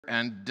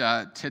And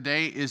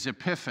today is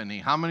Epiphany.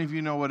 How many of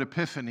you know what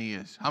Epiphany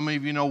is? How many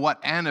of you know what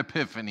an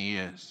epiphany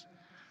is?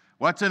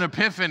 What's an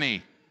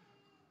epiphany?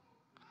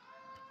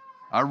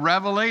 A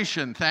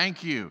revelation,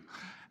 thank you.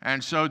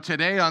 And so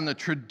today on the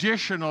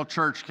traditional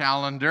church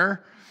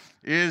calendar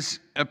is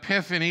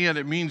Epiphany, and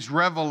it means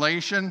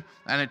revelation,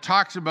 and it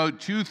talks about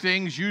two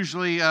things.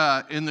 Usually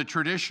in the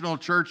traditional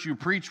church, you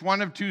preach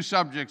one of two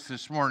subjects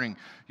this morning.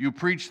 You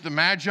preach the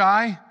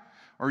Magi,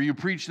 or you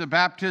preach the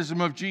baptism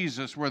of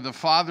Jesus, where the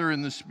Father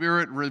and the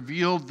Spirit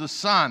revealed the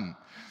Son.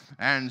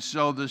 And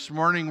so this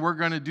morning we're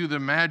going to do the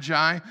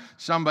Magi.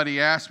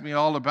 Somebody asked me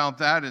all about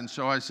that, and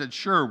so I said,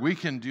 sure, we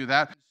can do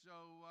that. So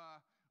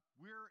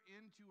we're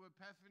into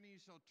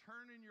Epiphany, so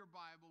turn in your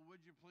Bible,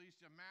 would you please,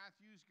 to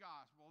Matthew's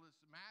Gospel.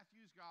 It's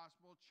Matthew's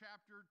Gospel,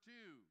 chapter 2.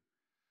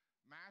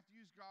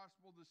 Matthew's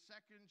Gospel, the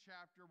second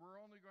chapter. We're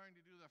only going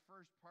to do the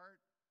first part.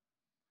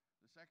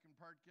 The second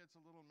part gets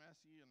a little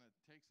messy, and it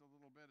takes a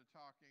little bit of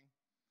talking.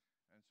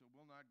 And so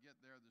we'll not get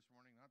there this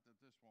morning. Not that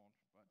this won't,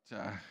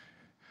 but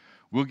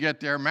we'll get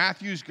there.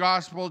 Matthew's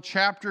Gospel,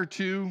 chapter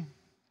 2.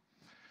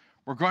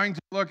 We're going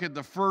to look at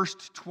the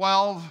first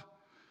 12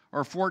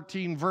 or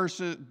 14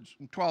 verses.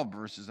 12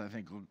 verses, I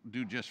think, will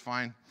do just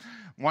fine.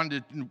 1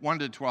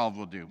 to 12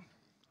 will do.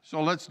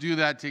 So let's do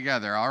that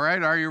together. All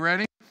right, are you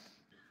ready?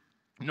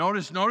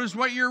 Notice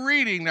what you're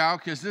reading now,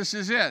 because this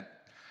is it.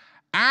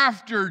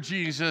 After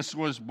Jesus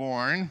was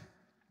born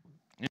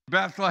in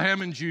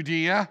Bethlehem in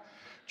Judea,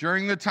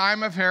 during the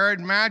time of Herod,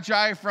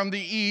 Magi from the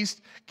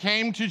east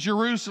came to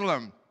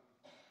Jerusalem.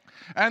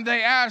 And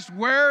they asked,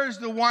 where is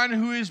the one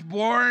who is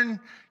born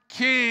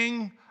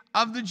King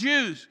of the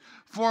Jews?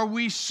 For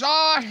we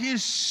saw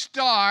his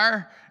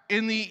star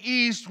in the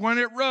east when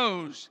it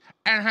rose,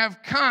 and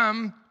have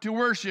come to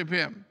worship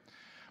him.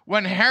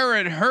 When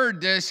Herod heard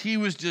this, he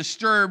was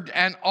disturbed,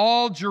 and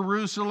all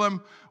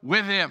Jerusalem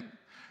with him.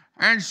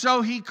 And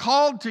so he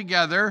called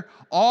together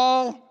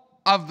all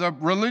of the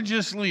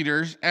religious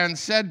leaders and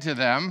said to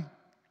them,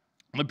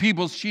 the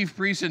people's chief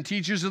priests and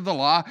teachers of the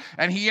law,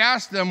 and he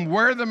asked them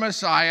where the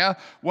Messiah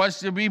was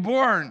to be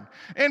born.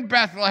 In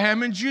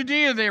Bethlehem in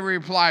Judea, they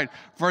replied,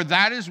 for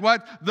that is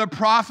what the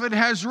prophet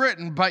has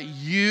written. But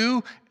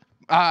you,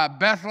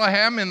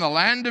 Bethlehem in the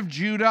land of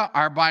Judah,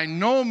 are by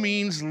no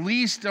means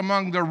least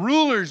among the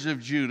rulers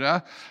of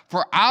Judah,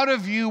 for out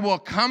of you will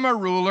come a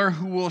ruler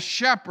who will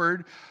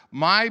shepherd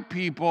my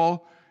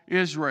people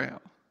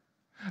Israel.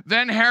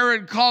 Then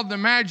Herod called the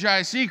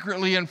Magi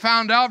secretly and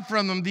found out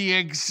from them the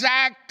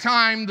exact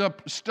time the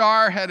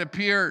star had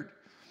appeared.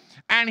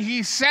 And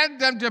he sent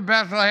them to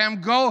Bethlehem,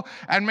 go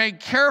and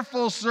make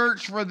careful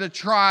search for the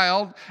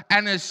child,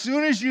 and as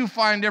soon as you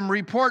find him,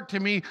 report to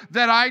me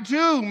that I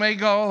too may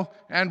go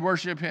and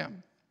worship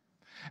him.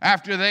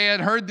 After they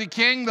had heard the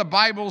king, the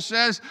Bible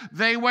says,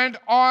 they went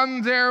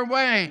on their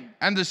way.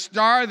 And the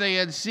star they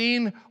had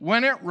seen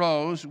when it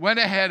rose went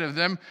ahead of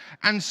them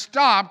and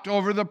stopped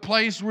over the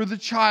place where the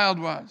child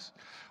was.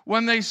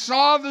 When they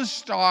saw the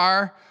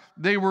star,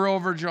 they were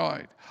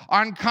overjoyed.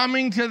 On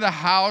coming to the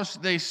house,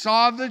 they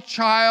saw the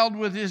child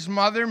with his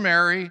mother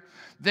Mary.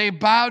 They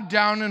bowed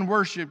down and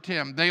worshiped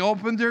him. They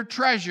opened their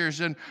treasures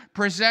and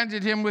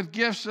presented him with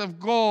gifts of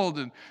gold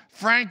and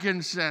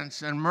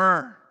frankincense and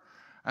myrrh.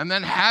 And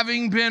then,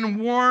 having been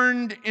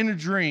warned in a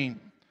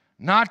dream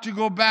not to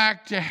go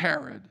back to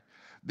Herod,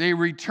 they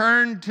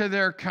returned to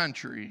their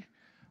country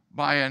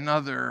by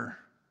another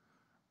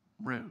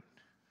route.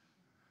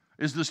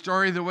 Is the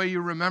story the way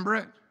you remember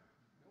it?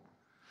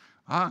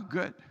 Ah,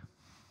 good.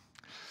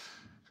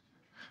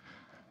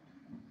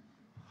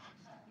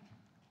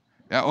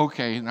 Yeah,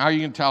 okay, now you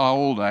can tell how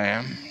old I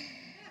am.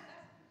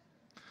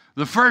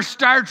 The first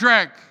Star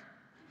Trek.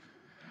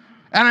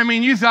 And I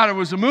mean, you thought it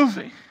was a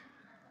movie.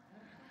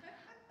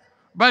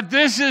 But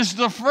this is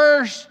the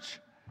first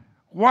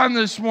one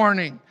this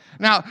morning.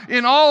 Now,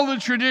 in all the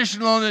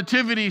traditional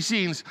nativity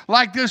scenes,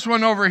 like this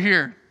one over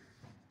here,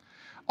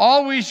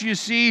 always you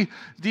see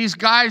these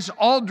guys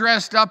all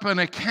dressed up in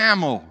a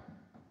camel.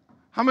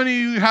 How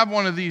many of you have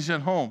one of these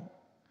at home?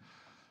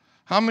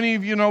 How many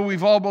of you know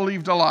we've all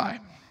believed a lie?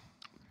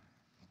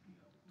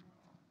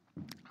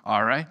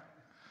 All right.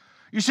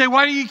 You say,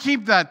 why do you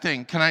keep that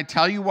thing? Can I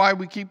tell you why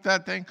we keep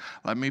that thing?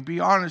 Let me be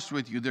honest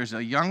with you. There's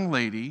a young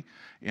lady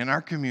in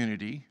our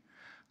community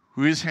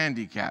who is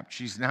handicapped.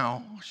 She's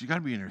got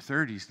to be in her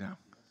 30s now.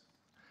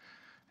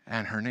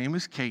 And her name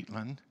is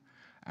Caitlin.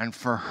 And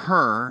for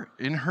her,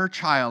 in her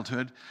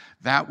childhood,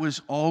 that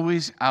was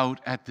always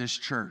out at this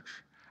church.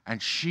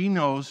 And she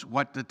knows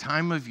what the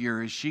time of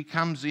year is. She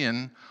comes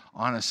in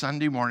on a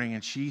Sunday morning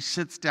and she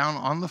sits down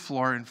on the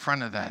floor in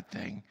front of that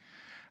thing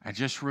and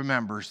just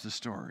remembers the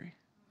story.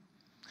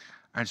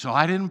 And so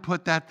I didn't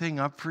put that thing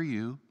up for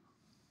you.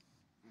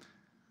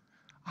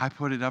 I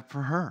put it up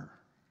for her.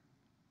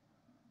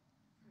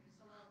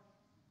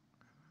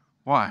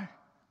 Why?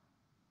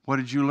 What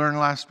did you learn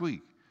last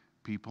week?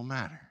 People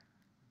matter.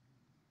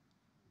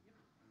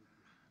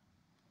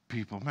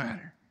 People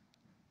matter.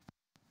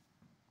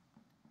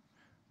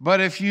 But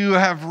if you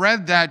have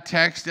read that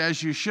text,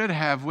 as you should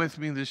have with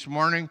me this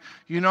morning,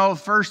 you know, the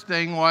first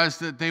thing was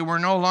that they were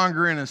no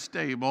longer in a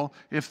stable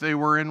if they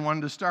were in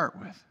one to start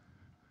with.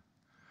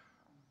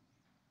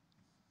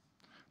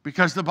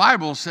 Because the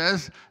Bible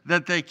says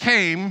that they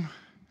came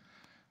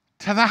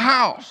to the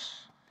house.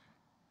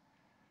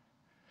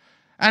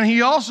 And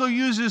he also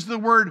uses the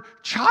word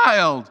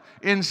child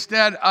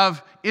instead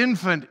of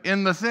infant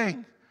in the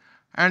thing.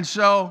 And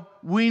so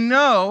we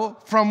know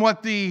from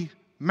what the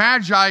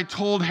Magi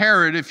told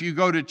Herod, if you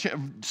go to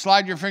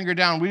slide your finger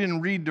down, we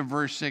didn't read to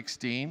verse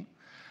 16.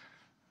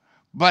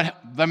 But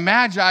the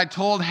Magi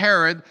told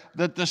Herod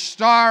that the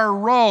star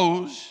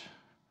rose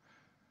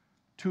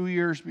 2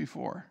 years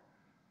before.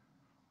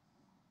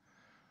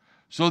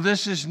 So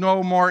this is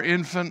no more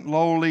infant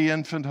lowly,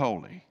 infant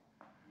holy.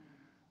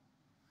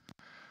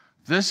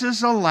 This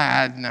is a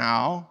lad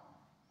now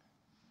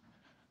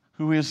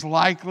who is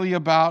likely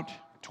about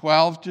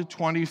 12 to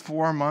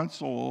 24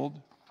 months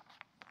old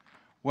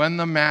when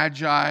the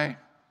Magi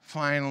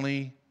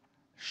finally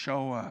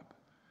show up.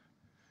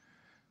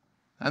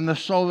 And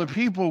so the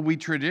people we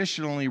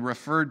traditionally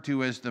referred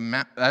to as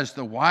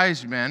the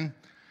wise men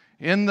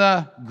in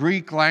the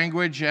Greek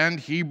language and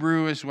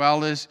Hebrew as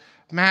well as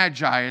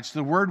Magi. It's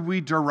the word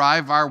we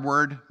derive our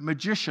word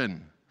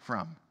magician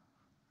from.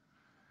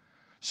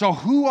 So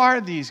who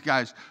are these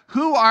guys?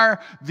 Who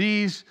are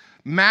these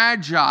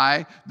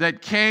Magi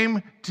that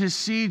came to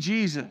see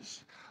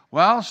Jesus?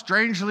 Well,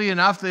 strangely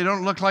enough, they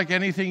don't look like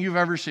anything you've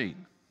ever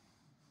seen.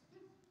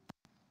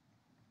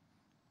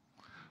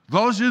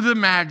 Those are the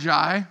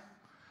Magi.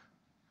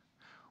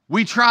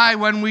 We try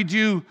when we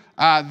do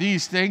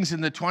these things in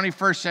the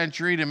 21st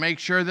century to make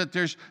sure that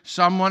there's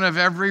someone of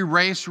every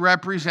race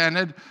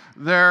represented.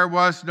 There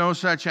was no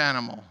such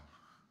animal.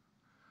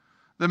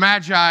 The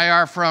Magi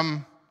are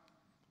from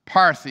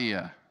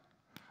Parthia.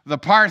 The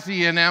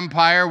Parthian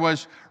Empire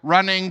was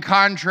running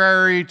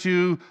contrary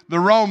to the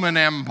Roman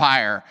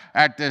Empire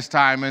at this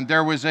time, and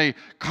there was a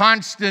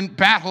constant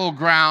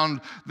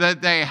battleground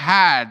that they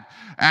had.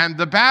 And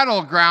the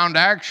battleground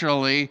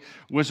actually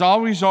was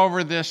always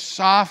over this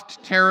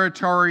soft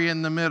territory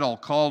in the middle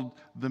called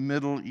the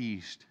Middle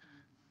East.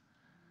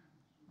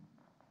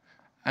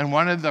 And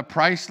one of the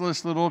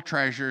priceless little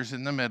treasures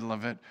in the middle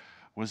of it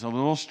was a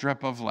little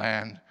strip of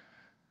land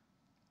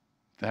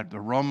that the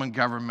Roman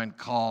government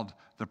called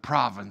the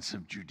province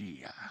of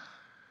Judea.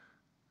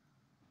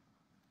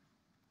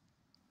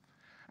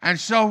 And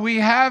so we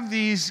have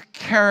these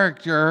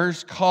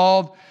characters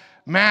called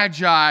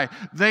Magi.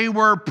 They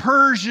were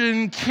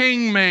Persian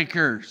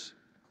kingmakers.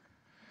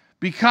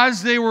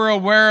 Because they were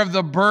aware of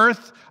the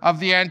birth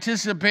of the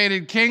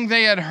anticipated king,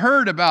 they had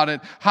heard about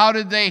it. How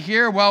did they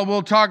hear? Well,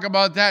 we'll talk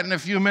about that in a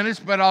few minutes,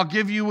 but I'll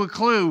give you a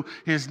clue.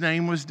 His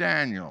name was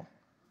Daniel.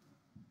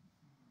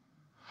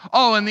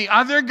 Oh, and the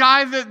other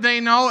guy that they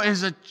know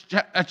is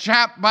a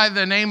chap by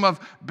the name of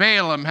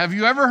Balaam. Have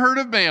you ever heard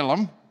of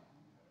Balaam?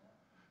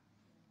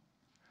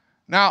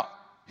 Now,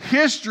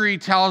 history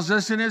tells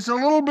us, and it's a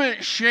little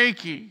bit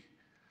shaky,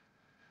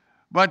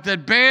 but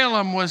that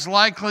Balaam was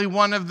likely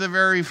one of the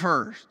very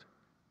first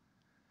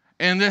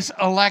in this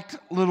elect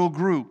little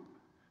group.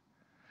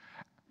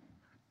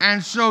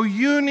 And so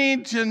you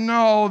need to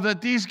know that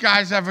these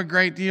guys have a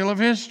great deal of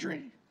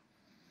history.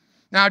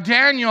 Now,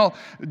 Daniel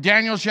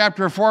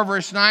chapter 4,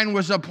 verse 9,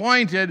 was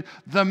appointed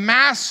the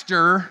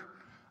master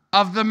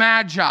of the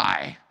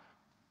Magi.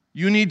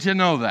 You need to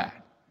know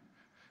that.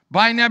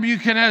 By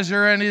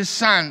Nebuchadnezzar and his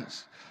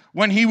sons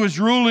when he was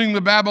ruling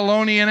the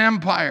Babylonian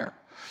Empire.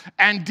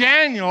 And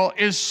Daniel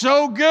is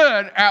so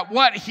good at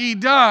what he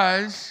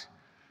does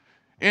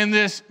in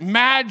this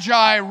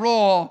Magi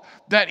role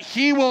that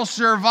he will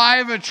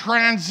survive a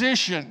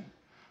transition.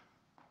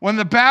 When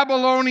the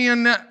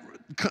Babylonian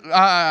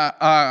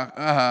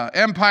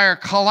Empire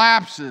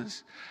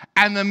collapses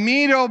and the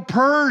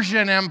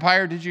Medo-Persian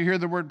Empire, did you hear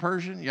the word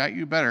Persian? Yeah,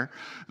 you better.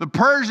 The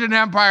Persian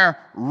Empire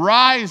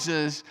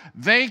rises,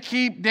 they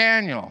keep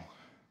Daniel.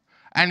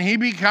 And he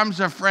becomes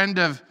a friend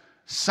of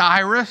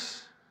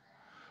Cyrus,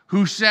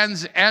 who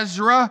sends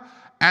Ezra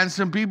and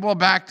some people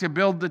back to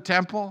build the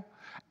temple.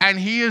 And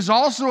he is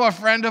also a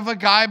friend of a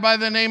guy by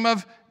the name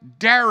of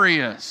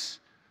Darius,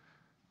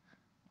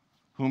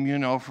 whom you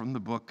know from the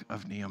book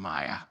of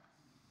Nehemiah.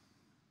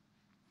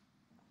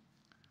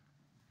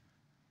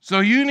 So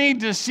you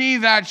need to see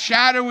that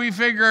shadowy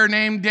figure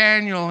named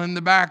Daniel in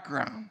the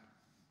background.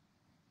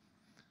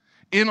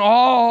 In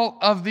all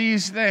of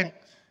these things.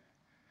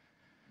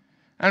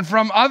 And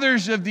from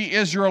others of the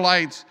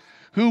Israelites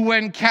who,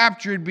 when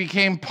captured,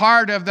 became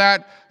part of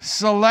that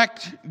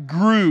select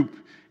group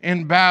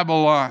in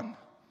Babylon.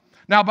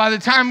 Now, by the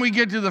time we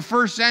get to the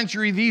first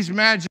century, these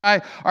Magi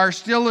are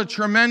still a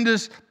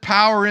tremendous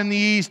power in the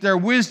East. Their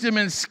wisdom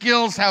and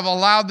skills have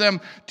allowed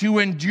them to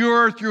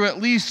endure through at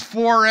least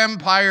 4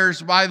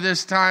 empires by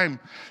this time.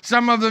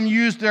 Some of them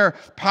used their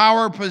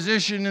power,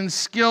 position, and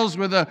skills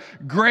with a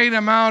great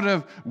amount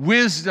of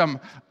wisdom.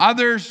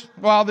 Others,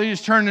 well, they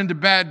just turned into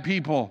bad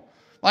people.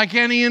 like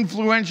any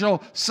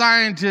influential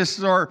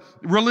scientist or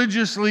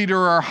religious leader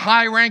or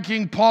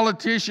high-ranking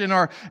politician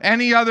or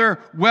any other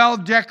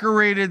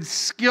well-decorated,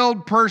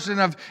 skilled person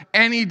of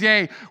any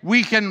day.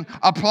 We can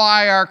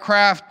apply our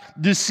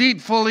craft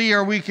deceitfully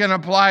or we can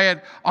apply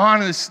it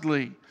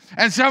honestly.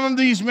 And some of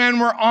these men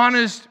were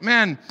honest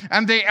men,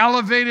 and they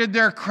elevated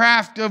their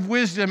craft of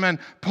wisdom and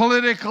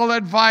political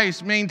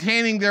advice,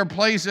 maintaining their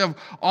place of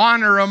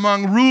honor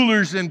among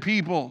rulers and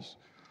peoples.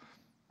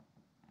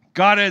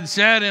 God had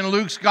said in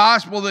Luke's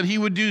gospel that he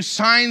would do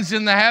signs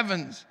in the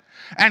heavens.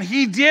 And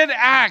he did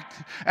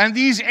act. And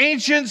these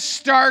ancient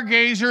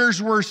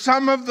stargazers were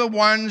some of the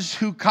ones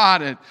who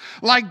caught it.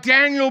 Like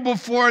Daniel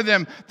before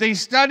them, they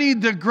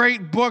studied the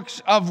great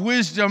books of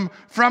wisdom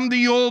from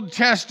the Old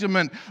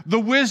Testament, the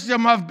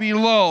wisdom of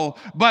below.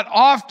 But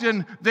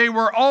often they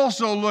were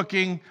also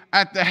looking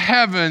at the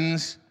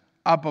heavens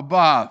up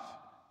above.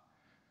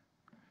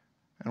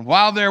 And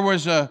while there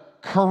was a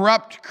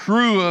corrupt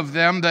crew of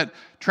them that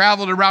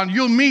traveled around.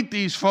 You'll meet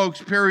these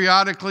folks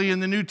periodically in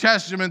the New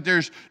Testament.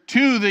 There's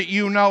two that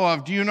you know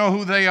of. Do you know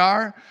who they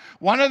are?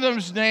 One of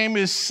them's name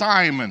is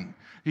Simon.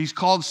 He's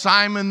called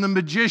Simon the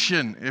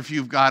Magician, if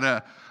you've got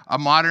a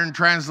modern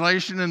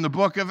translation in the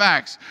book of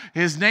Acts.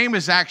 His name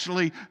is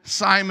actually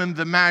Simon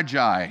the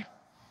Magi.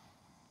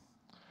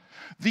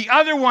 The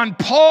other one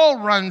Paul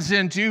runs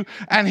into,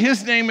 and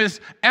his name is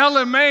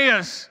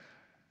Elymaeus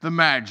the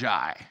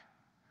Magi,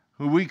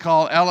 who we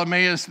call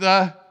Elymaeus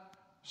the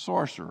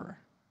sorcerer.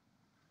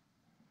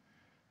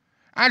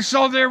 And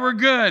so there were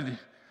good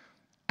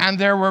and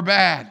there were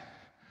bad.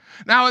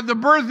 Now, at the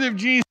birth of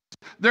Jesus,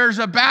 there's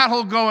a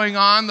battle going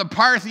on. The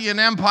Parthian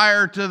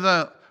Empire to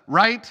the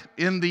right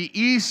in the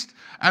east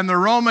and the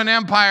Roman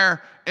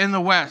Empire in the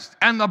west.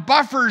 And the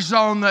buffer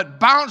zone that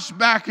bounced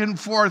back and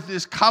forth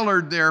is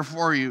colored there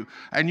for you.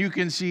 And you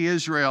can see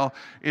Israel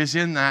is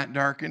in that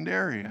darkened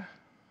area.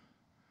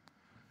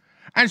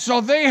 And so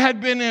they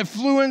had been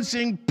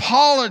influencing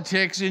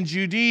politics in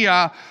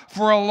Judea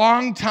for a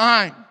long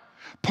time.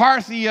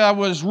 Parthia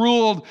was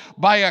ruled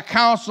by a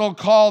council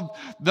called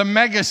the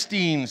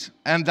Megastenes,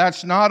 and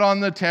that's not on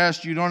the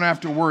test. You don't have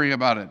to worry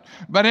about it.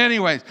 But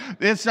anyways,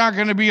 it's not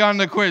going to be on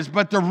the quiz.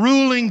 But the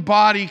ruling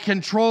body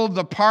controlled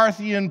the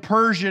Parthian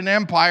Persian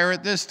Empire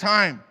at this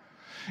time.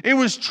 It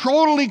was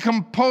totally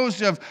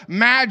composed of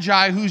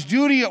magi whose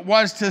duty it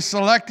was to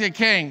select a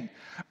king.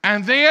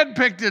 And they had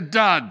picked a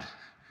dud.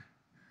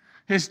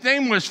 His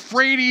name was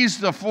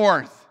Phraates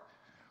IV.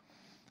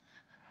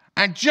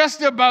 And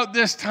just about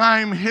this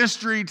time,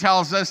 history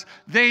tells us,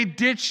 they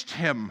ditched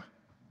him.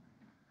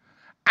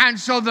 And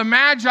so the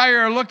Magi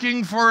are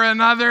looking for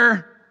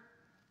another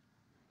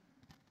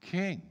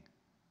king.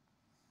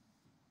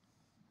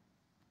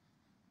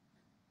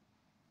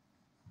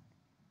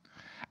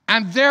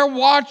 And they're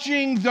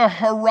watching the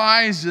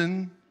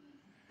horizon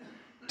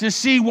to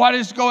see what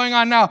is going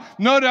on now.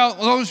 No doubt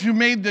those who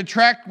made the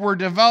trek were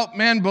devout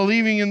men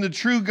believing in the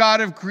true God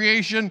of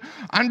creation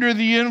under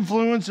the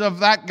influence of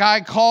that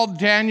guy called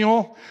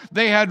Daniel.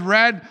 They had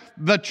read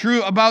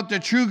about the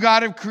true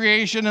God of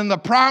creation and the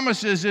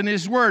promises in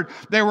his word.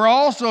 They were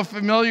also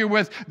familiar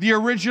with the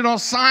original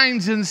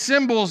signs and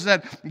symbols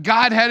that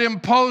God had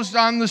imposed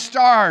on the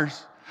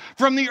stars.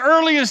 From the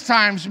earliest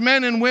times,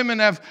 men and women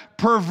have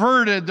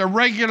perverted the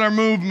regular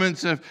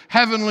movements of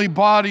heavenly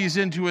bodies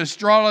into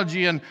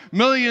astrology, and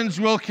millions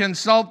will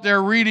consult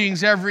their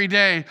readings every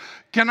day.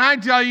 Can I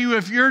tell you,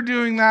 if you're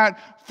doing that,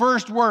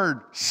 first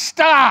word,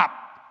 stop.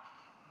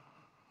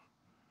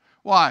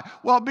 Why?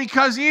 Well,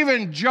 because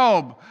even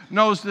Job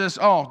knows this.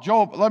 Oh,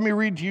 Job, let me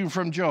read to you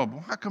from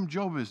Job. How come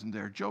Job isn't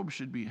there? Job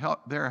should be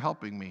there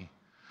helping me.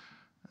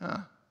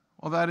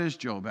 Well, that is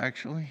Job,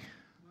 actually.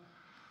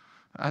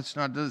 That's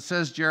not, it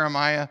says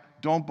Jeremiah,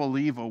 don't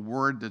believe a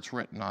word that's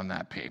written on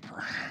that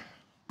paper.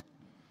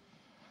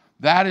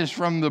 That is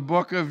from the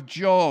book of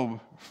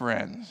Job,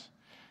 friends.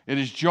 It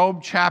is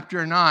Job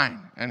chapter 9.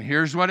 And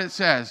here's what it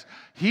says.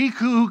 He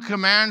who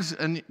commands,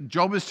 and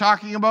Job is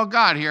talking about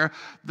God here,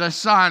 the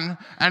sun,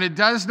 and it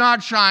does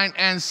not shine,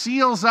 and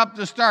seals up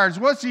the stars.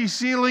 What's he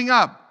sealing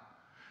up?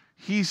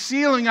 He's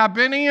sealing up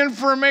any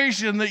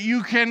information that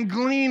you can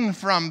glean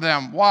from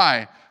them.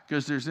 Why?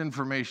 Because there's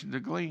information to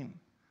glean.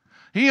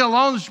 He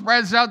alone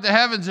spreads out the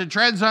heavens and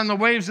treads on the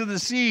waves of the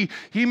sea.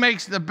 He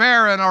makes the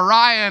Bear and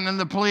Orion and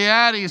the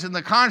Pleiades and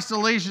the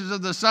constellations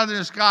of the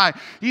southern sky.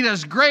 He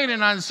does great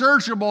and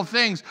unsearchable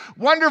things,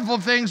 wonderful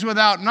things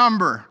without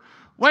number.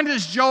 When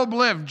does Job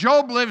live?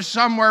 Job lives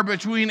somewhere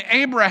between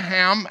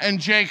Abraham and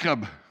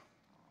Jacob.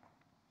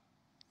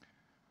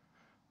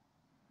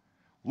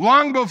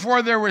 Long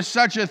before there was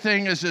such a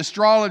thing as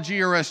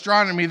astrology or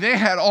astronomy, they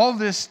had all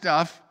this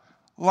stuff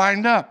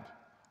lined up.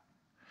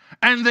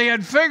 And they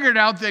had figured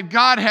out that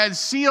God had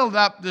sealed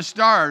up the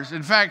stars.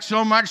 In fact,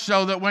 so much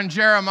so that when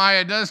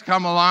Jeremiah does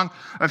come along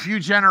a few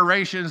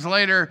generations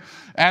later,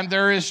 and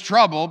there is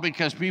trouble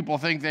because people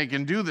think they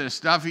can do this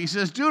stuff, he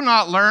says, do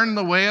not learn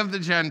the way of the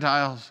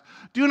Gentiles.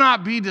 Do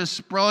not be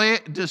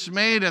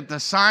dismayed at the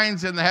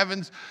signs in the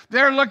heavens.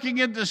 They're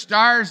looking at the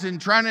stars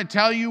and trying to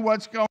tell you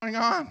what's going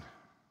on.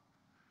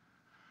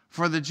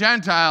 for the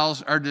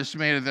Gentiles are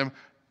dismayed at them.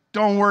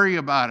 Don't worry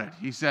about it.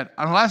 He said,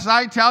 unless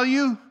I tell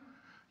you,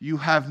 you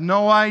have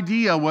no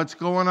idea what's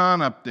going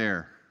on up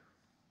there.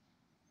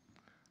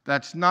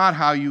 That's not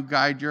how you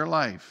guide your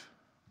life.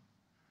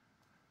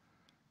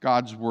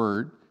 God's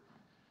word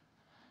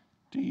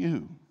to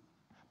you.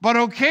 But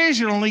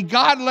occasionally,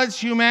 God lets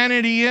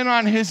humanity in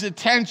on his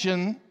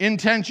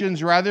intentions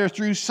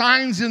through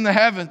signs in the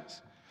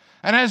heavens.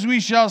 And as we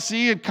shall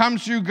see, it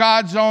comes through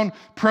God's own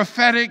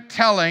prophetic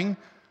telling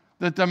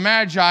that the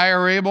Magi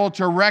are able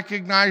to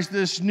recognize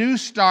this new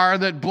star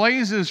that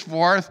blazes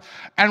forth.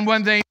 And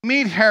when they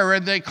meet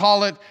Herod, they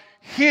call it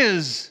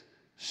his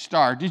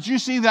star. Did you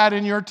see that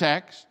in your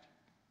text?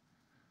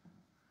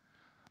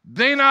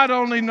 They not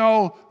only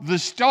know the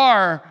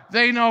star,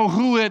 they know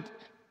who it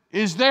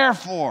is there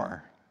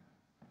for.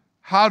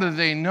 How do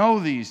they know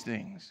these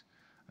things?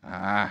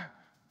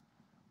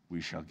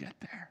 We shall get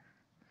there.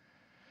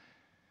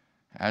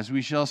 As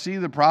we shall see,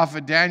 the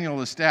prophet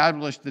Daniel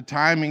established the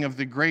timing of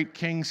the great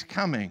king's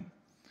coming.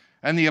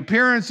 And the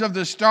appearance of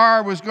the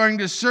star was going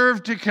to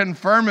serve to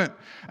confirm it.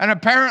 And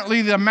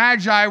apparently the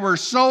Magi were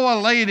so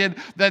elated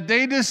that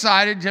they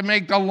decided to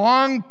make the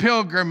long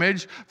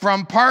pilgrimage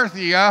from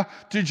Parthia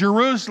to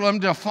Jerusalem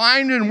to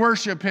find and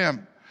worship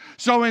him.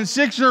 So in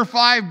 6 or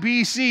 5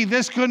 BC,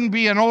 this couldn't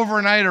be an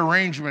overnight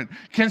arrangement.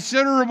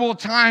 Considerable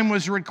time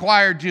was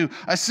required to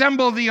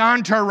assemble the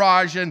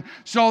entourage, and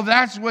so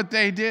that's what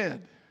they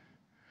did.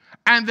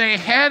 And they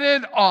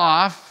headed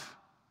off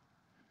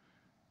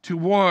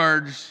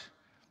towards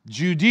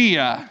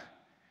Judea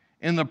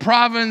in the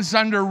province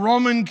under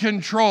Roman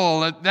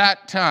control at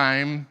that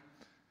time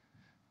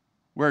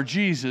where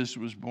Jesus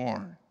was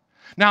born.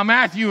 Now,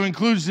 Matthew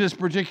includes this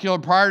particular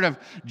part of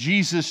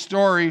Jesus'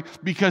 story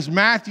because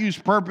Matthew's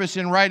purpose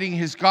in writing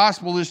his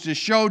gospel is to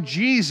show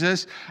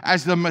Jesus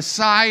as the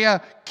Messiah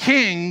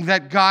King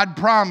that God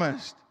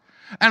promised.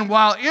 And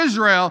while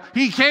Israel,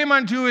 he came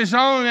unto his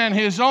own, and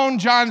his own,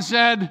 John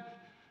said,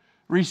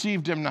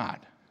 received him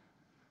not.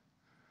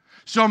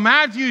 So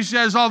Matthew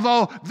says,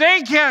 although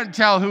they can't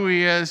tell who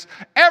he is,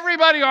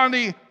 everybody on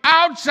the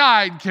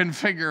outside can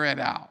figure it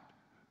out.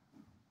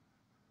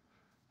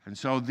 And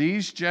so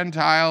these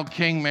Gentile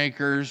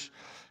kingmakers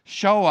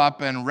show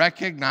up and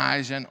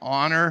recognize and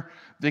honor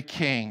the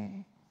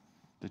king,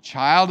 the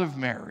child of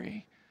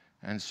Mary,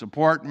 and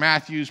support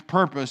Matthew's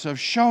purpose of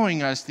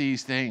showing us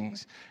these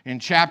things. In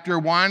chapter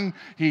 1,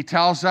 he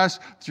tells us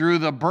through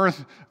the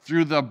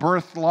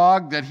birth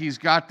log that he's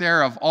got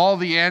there of all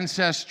the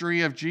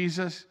ancestry of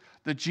Jesus,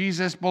 that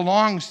Jesus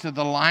belongs to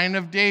the line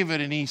of David,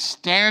 and he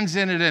stands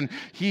in it, and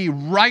he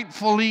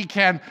rightfully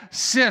can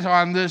sit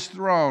on this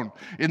throne.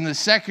 In the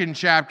 2nd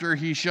chapter,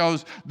 he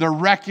shows the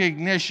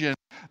recognition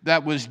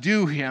that was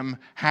due him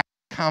had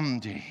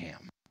come to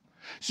him.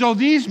 So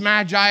these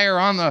Magi are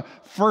on the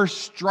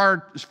first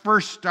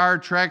Star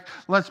Trek.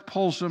 Let's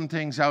pull some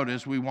things out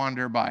as we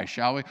wander by,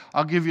 shall we?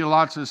 I'll give you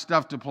lots of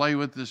stuff to play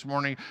with this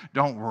morning.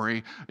 Don't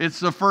worry. It's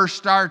the first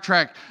Star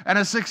Trek. And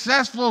a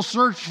successful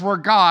search for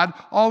God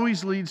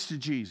always leads to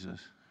Jesus.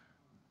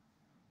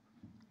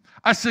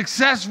 A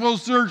successful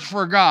search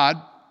for God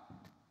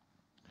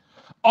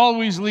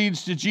always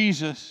leads to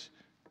Jesus.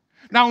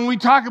 Now, when we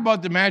talk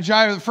about the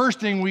Magi, the first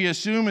thing we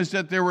assume is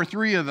that there were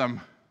 3 of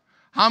them.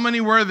 How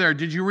many were there?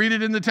 Did you read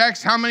it in the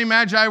text? How many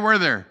Magi were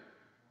there?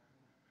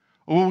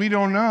 Oh, we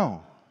don't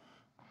know.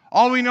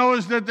 All we know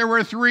is that there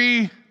were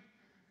 3.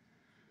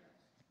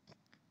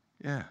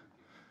 Yeah.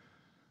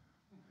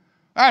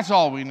 That's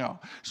all we know.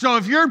 So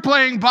if you're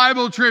playing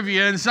Bible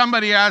trivia and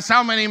somebody asks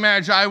how many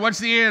Magi, what's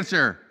the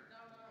answer?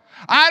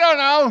 I don't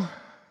know.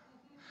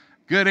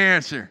 Good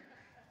answer.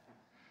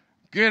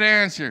 Good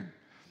answer.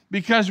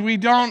 Because we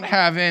don't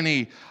have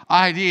any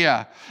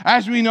idea.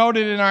 As we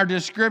noted in our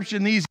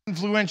description, these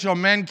influential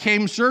men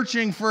came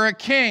searching for a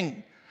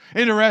king.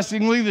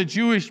 Interestingly, the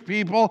Jewish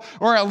people,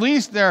 or at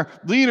least their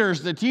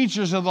leaders, the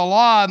teachers of the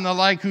law and the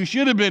like, who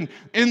should have been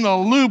in the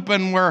loop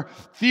and were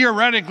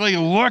theoretically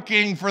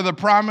looking for the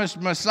promised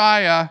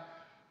Messiah,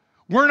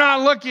 were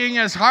not looking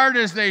as hard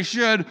as they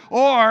should,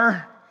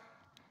 or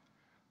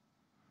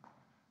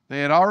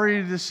they had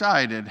already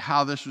decided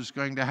how this was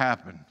going to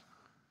happen.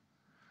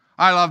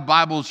 I love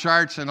Bible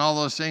charts and all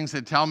those things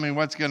that tell me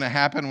what's going to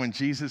happen when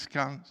Jesus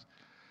comes.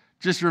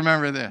 Just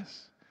remember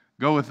this.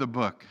 Go with the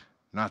book,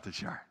 not the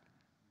chart.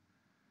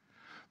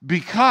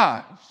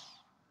 Because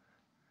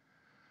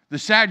the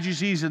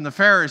Sadducees and the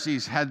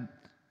Pharisees had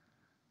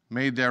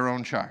made their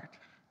own chart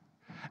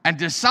and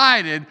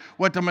decided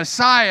what the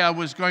Messiah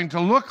was going to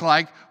look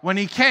like when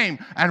he came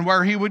and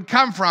where he would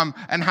come from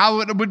and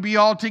how it would be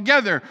all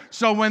together.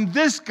 So when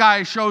this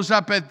guy shows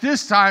up at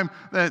this time,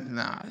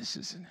 this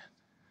isn't it.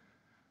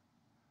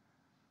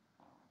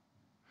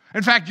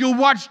 In fact, you'll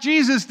watch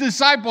Jesus'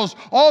 disciples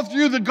all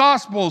through the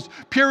Gospels.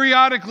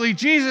 Periodically,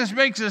 Jesus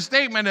makes a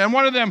statement, and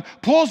one of them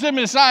pulls him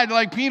aside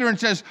like Peter and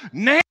says,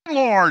 "Nay,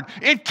 Lord,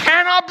 it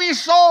cannot be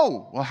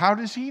so." Well, how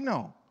does he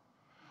know?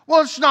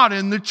 Well, it's not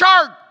in the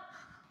chart.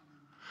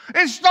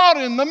 It's not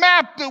in the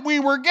map that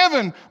we were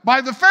given by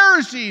the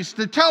Pharisees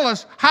to tell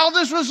us how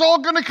this was all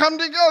going to come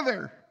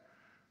together.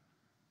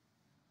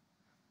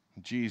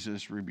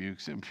 Jesus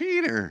rebukes him.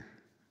 Peter.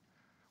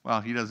 Well,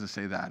 he doesn't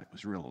say that. It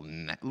was a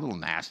little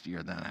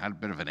nastier than that. It had a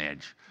bit of an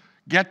edge.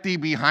 Get thee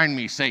behind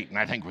me, Satan,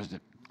 I think was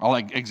the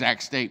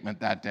exact statement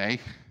that day.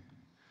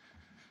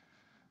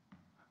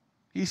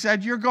 He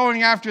said, you're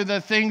going after the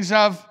things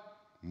of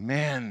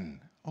men.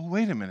 Oh,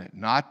 wait a minute.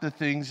 Not the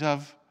things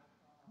of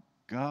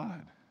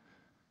God.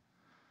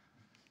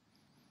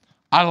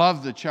 I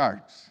love the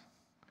charts.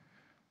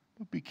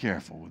 But be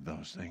careful with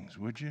those things,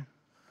 would you?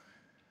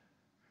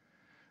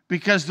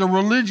 Because the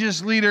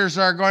religious leaders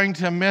are going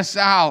to miss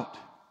out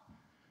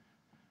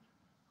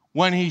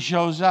when he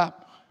shows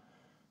up.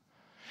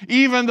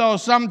 Even though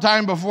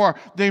sometime before,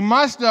 they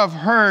must have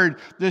heard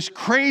this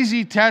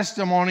crazy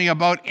testimony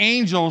about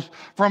angels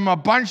from a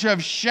bunch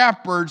of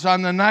shepherds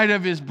on the night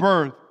of his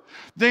birth.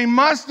 They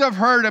must have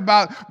heard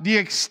about the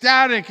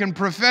ecstatic and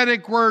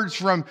prophetic words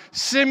from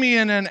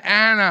Simeon and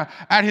Anna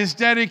at his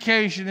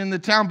dedication in the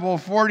temple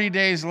 40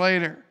 days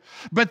later.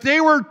 But they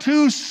were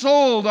too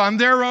sold on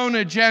their own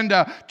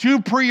agenda,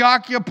 too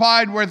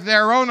preoccupied with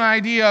their own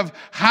idea of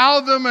how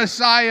the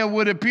Messiah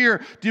would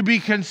appear, to be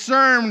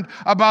concerned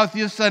about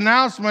this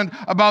announcement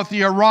about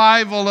the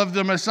arrival of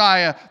the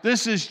Messiah.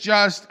 This is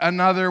just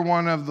another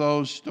one of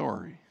those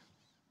stories.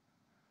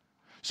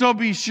 So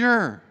be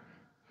sure.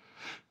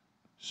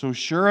 So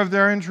sure of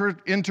their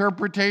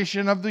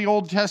interpretation of the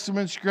Old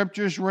Testament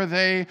scriptures were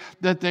they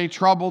that they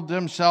troubled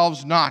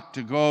themselves not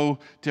to go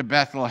to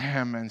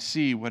Bethlehem and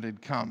see what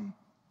had come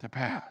to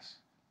pass.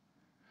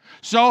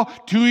 So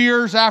 2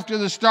 years after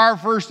the star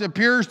first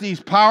appears,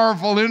 these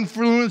powerful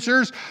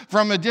influencers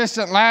from a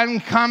distant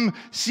land come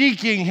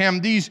seeking him.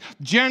 These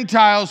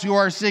Gentiles who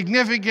are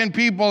significant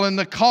people in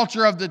the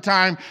culture of the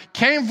time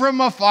came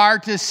from afar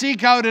to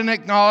seek out and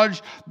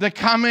acknowledge the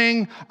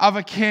coming of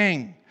a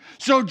king.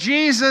 So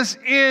Jesus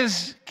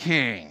is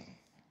king.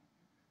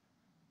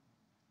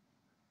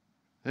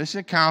 This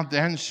account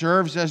then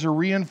serves as a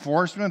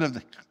reinforcement of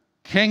the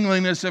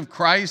kingliness of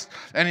Christ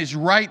and his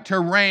right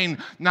to reign,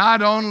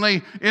 not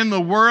only in the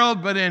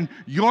world, but in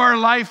your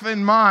life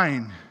and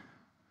mine.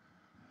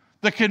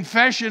 The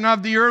confession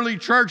of the early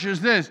church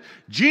is this: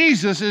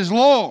 Jesus is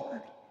Lord.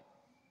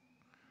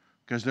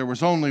 Because there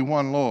was only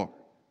one Lord,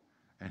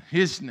 and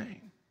his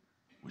name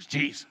was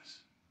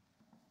Jesus.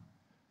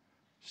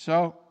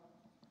 So,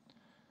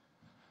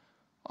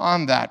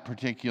 on that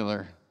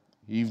particular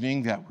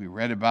evening that we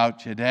read about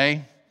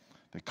today,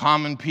 the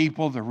common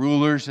people, the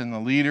rulers and the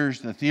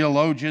leaders, the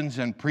theologians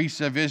and priests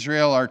of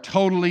Israel are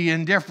totally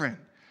indifferent.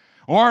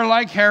 Or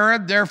like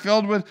Herod, they're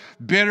filled with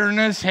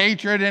bitterness,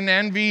 hatred, and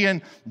envy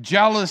and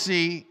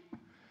jealousy,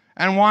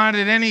 and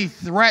wanted any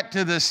threat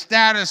to the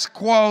status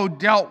quo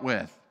dealt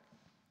with.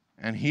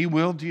 And he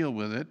will deal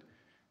with it.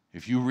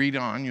 If you read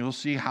on, you'll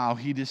see how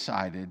he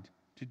decided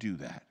to do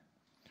that.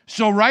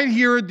 So right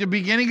here at the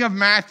beginning of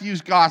Matthew's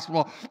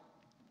gospel,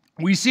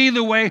 we see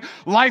the way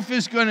life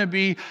is going to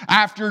be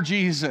after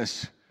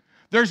Jesus.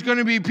 There's going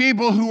to be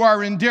people who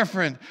are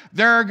indifferent.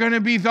 There are going to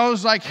be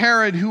those like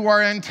Herod who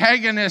are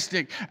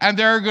antagonistic. And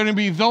there are going to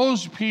be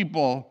those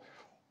people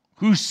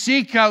who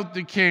seek out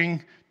the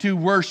king to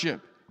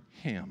worship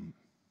him.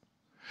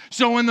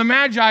 So when the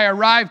Magi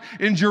arrive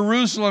in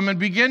Jerusalem and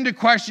begin to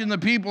question the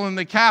people in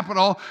the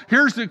capital,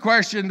 here's the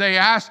question they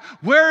ask: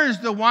 where is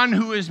the one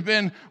who has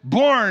been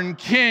born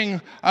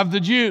king of the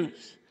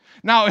Jews?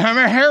 Now,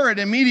 Herod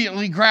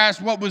immediately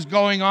grasped what was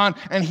going on,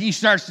 and he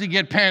starts to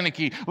get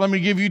panicky. Let me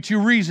give you two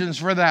reasons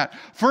for that.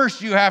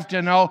 First, you have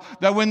to know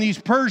that when these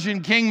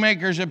Persian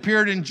kingmakers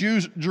appeared in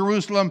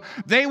Jerusalem,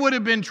 they would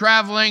have been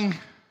traveling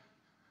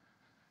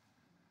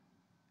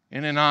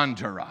in an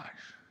entourage.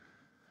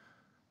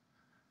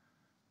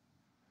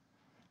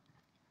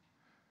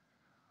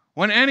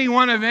 When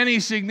anyone of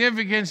any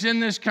significance in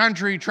this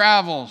country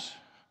travels,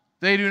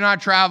 they do not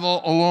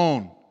travel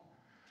alone.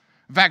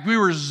 In fact, we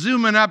were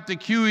zooming up to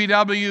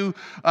QEW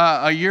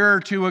a year or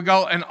two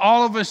ago, and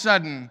all of a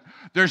sudden,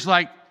 there's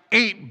like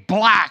 8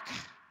 black,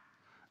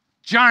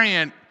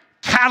 giant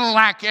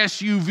Cadillac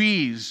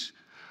SUVs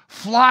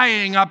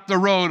flying up the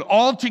road,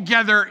 all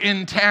together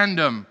in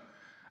tandem.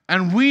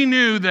 And we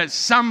knew that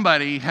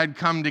somebody had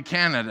come to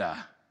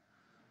Canada.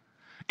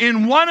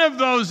 In one of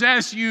those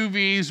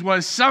SUVs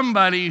was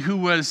somebody who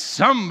was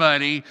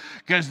somebody,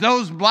 because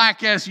those black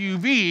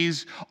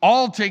SUVs,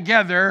 all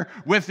together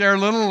with their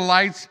little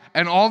lights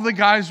and all the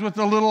guys with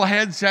the little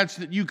headsets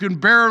that you can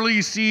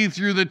barely see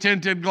through the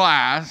tinted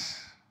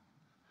glass.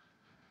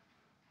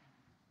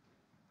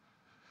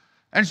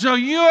 And so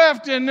you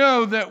have to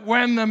know that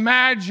when the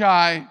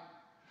Magi,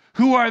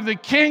 who are the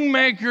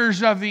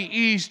kingmakers of the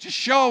East,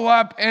 show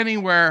up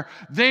anywhere,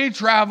 they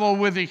travel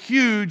with a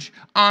huge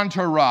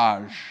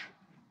entourage.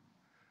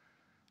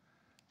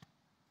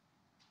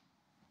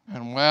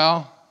 And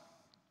well,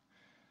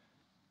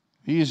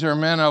 these are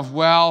men of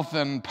wealth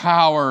and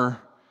power.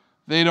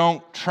 They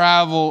don't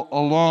travel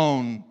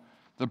alone.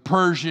 The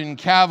Persian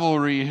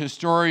cavalry,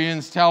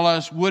 historians tell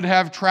us, would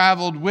have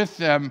traveled with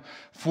them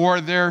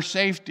for their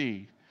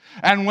safety.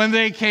 And when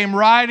they came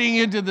riding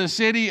into the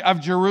city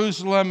of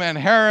Jerusalem and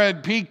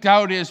Herod peeked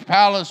out his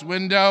palace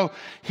window,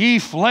 he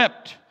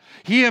flipped.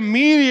 He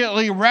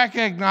immediately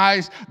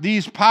recognized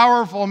these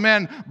powerful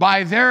men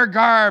by their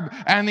garb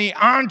and the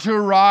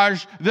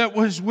entourage that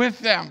was with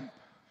them.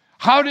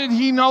 How did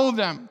he know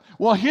them?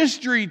 Well,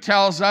 history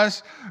tells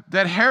us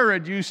that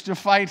Herod used to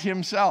fight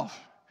himself.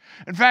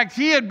 In fact,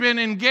 he had been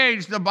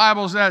engaged, the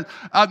Bible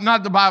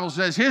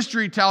says,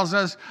 history tells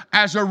us,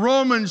 as a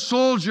Roman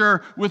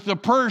soldier with the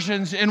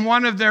Persians in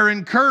one of their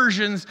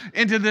incursions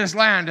into this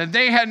land. And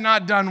they had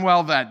not done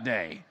well that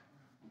day.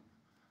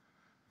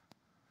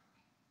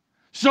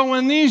 So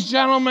when these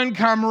gentlemen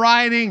come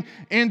riding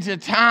into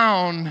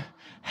town,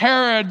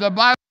 Herod, the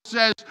Bible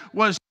says,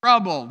 was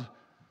troubled.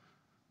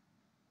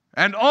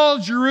 And all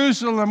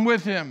Jerusalem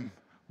with him.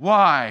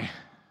 Why?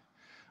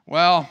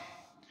 Well,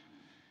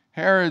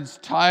 Herod's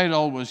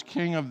title was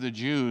King of the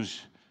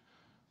Jews,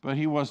 but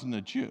he wasn't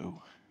a Jew.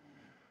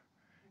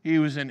 He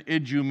was an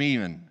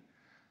Idumean.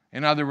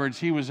 In other words,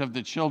 he was of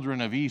the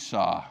children of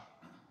Esau.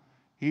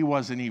 He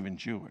wasn't even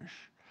Jewish.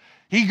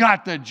 He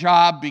got the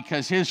job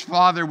because his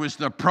father was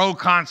the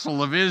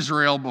proconsul of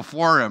Israel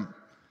before him.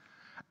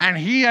 And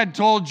he had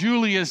told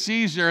Julius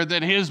Caesar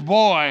that his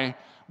boy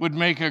would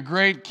make a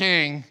great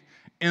king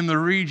in the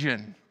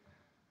region.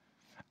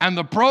 And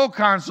the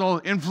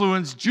proconsul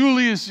influenced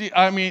Augustus,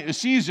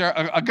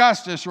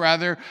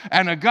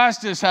 and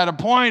Augustus had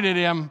appointed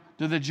him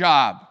to the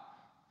job.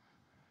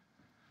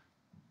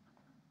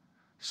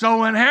 So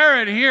when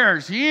Herod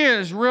hears, he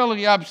is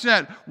really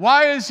upset.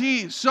 Why is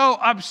he so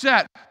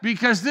upset?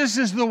 Because this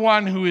is the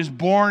one who is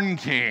born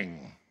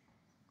king.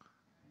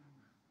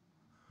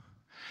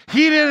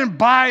 He didn't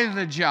buy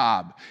the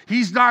job.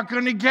 He's not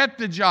going to get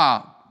the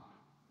job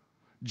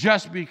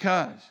just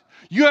because.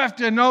 You have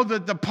to know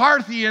that the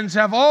Parthians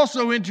have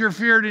also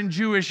interfered in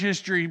Jewish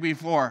history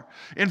before.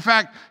 In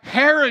fact,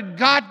 Herod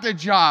got the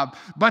job,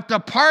 but the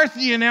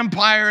Parthian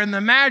Empire and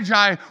the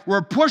Magi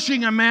were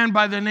pushing a man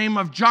by the name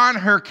of John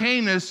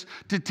Hyrcanus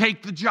to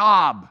take the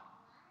job.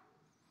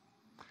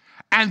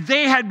 And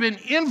they had been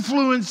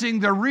influencing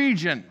the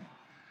region.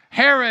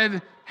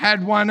 Herod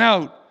had won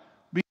out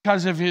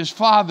because of his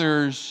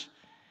father's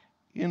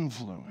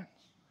influence.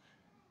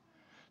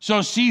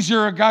 So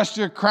Caesar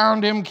Augustus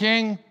crowned him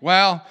king.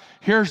 Well,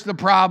 here's the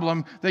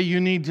problem that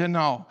you need to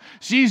know.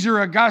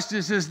 Caesar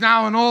Augustus is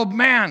now an old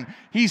man.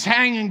 He's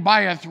hanging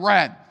by a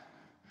thread.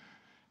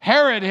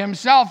 Herod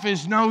himself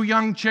is no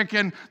young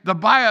chicken.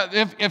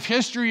 If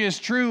history is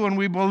true, and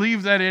we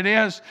believe that it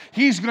is,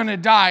 he's going to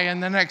die in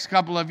the next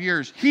couple of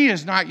years. He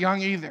is not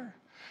young either.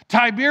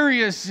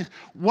 Tiberius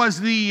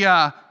was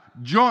the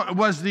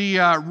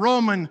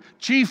Roman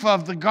chief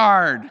of the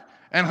guard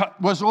and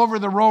was over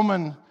the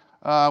Roman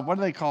what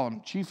do they call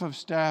him? Chief of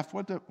staff?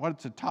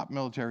 What's the top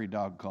military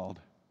dog called?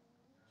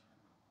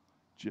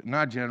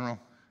 Not general.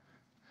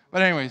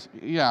 But anyways,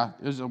 yeah,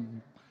 there's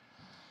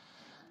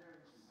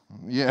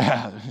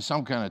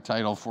some kind of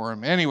title for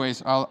him.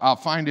 Anyways, I'll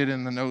find it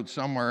in the notes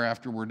somewhere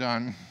after we're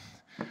done.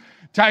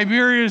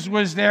 Tiberius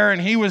was there, and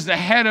he was the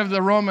head of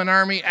the Roman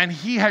army, and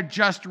he had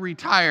just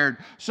retired.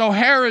 So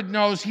Herod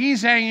knows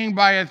he's hanging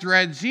by a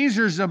thread.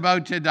 Caesar's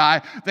about to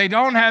die. They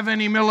don't have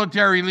any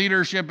military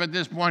leadership at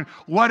this point.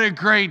 What a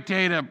great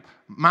day to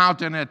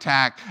mount an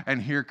attack,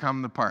 and here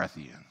come the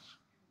Parthians.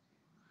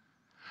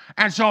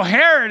 And so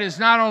Herod is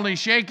not only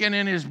shaken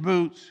in his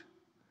boots,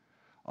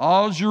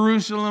 all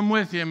Jerusalem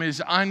with him is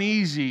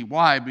uneasy.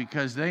 Why?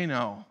 Because they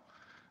know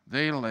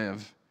they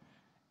live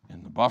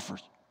in the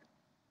buffers.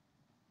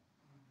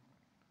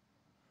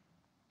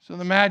 So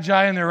the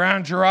Magi and their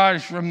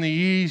entourage from the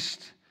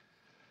east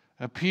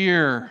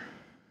appear,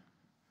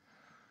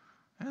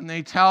 and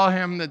they tell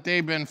him that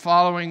they've been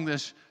following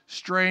this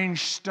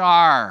strange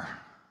star.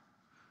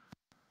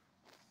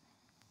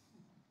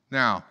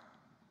 Now,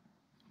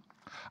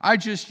 I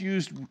just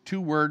used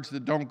two words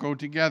that don't go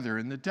together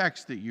in the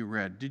text that you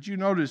read. Did you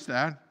notice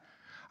that?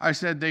 I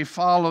said they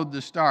followed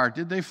the star.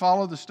 Did they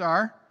follow the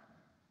star?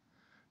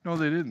 No,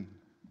 they didn't.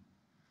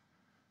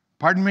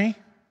 Pardon me?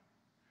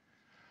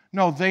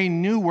 No, they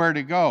knew where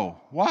to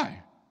go.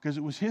 Why? Because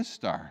it was his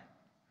star.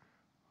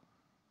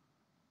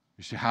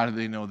 You say, how did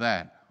they know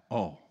that?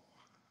 Oh,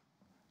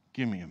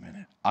 give me a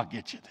minute. I'll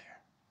get you there.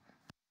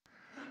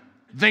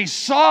 They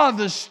saw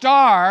the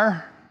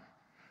star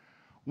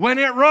when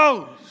it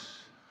rose.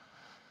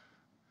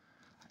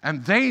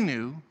 And they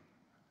knew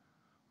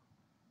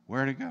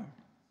where to go.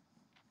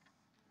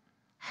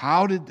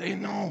 How did they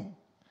know?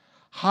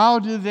 How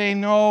did they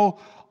know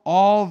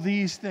all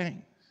these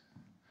things?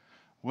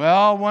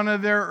 Well, one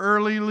of their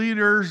early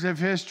leaders, if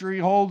history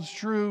holds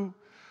true,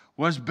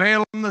 was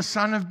Balaam the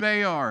son of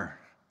Beor.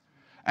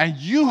 And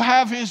you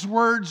have his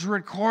words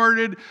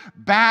recorded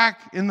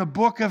back in the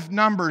book of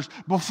Numbers.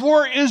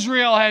 Before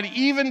Israel had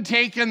even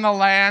taken the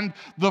land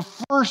the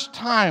first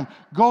time.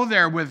 Go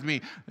there with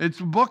me. It's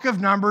the book of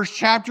Numbers,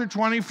 chapter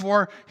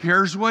 24.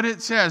 Here's what it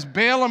says.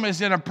 Balaam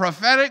is in a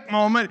prophetic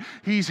moment.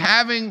 He's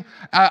having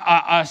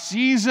a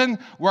season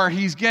where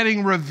he's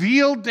getting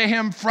revealed to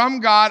him from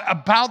God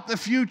about the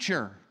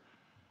future.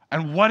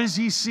 And what does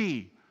he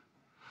see?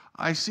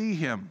 I see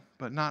him,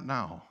 but not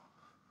now.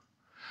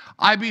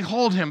 I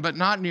behold him, but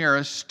not near,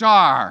 a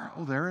star.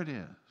 Oh, there it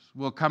is.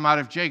 will come out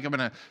of Jacob,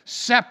 and a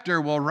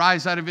scepter will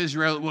rise out of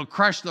Israel. It will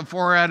crush the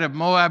forehead of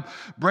Moab,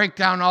 break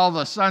down all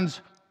the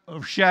sons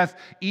of Sheth.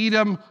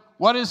 Edom,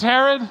 what is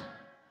Herod?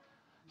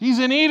 He's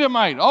an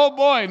Edomite. Oh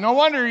boy, no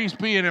wonder he's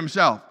peeing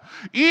himself.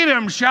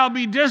 Edom shall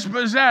be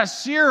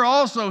dispossessed. Seir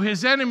also,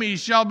 his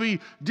enemies, shall be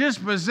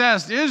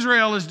dispossessed.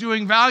 Israel is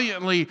doing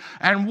valiantly,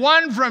 and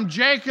one from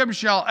Jacob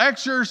shall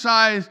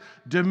exercise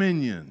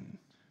dominion.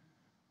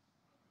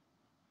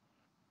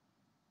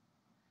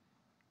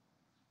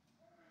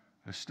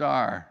 A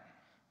star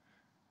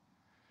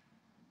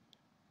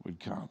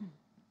would come.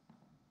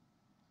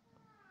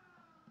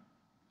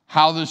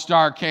 How the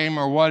star came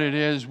or what it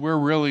is, we're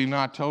really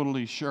not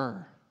totally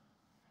sure.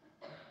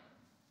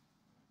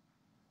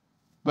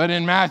 But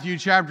in Matthew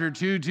chapter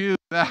 2,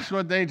 that's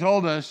what they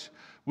told us.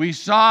 We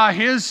saw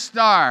his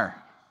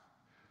star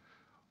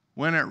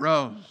when it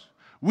rose.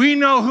 We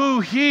know who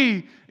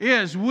he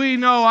is. We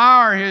know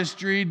our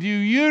history. Do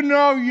you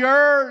know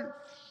yours?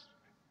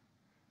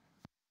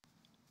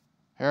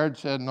 Herod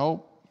said,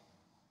 nope.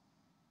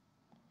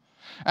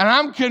 And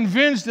I'm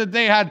convinced that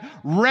they had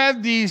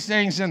read these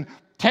things and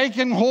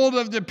taken hold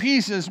of the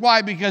pieces.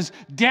 Why? Because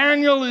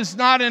Daniel is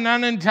not an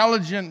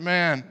unintelligent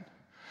man.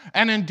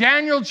 And in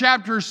Daniel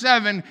chapter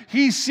 7,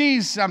 he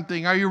sees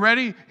something. Are you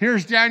ready?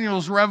 Here's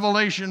Daniel's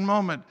revelation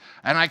moment.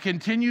 And I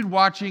continued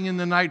watching in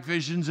the night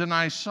visions, and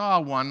I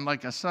saw one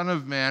like a son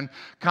of man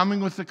coming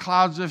with the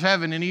clouds of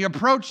heaven. And he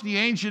approached the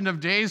Ancient of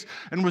Days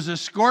and was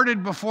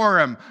escorted before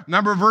him.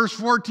 Remember verse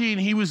 14,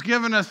 he was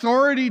given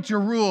authority to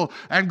rule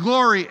and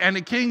glory and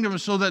a kingdom,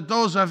 so that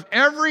those of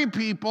every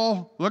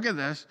people, look at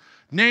this,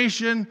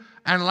 nation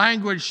and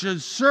language should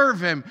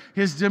serve him.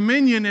 His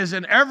dominion is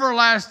an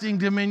everlasting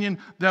dominion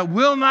that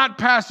will not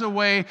pass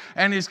away,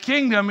 and his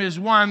kingdom is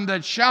one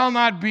that shall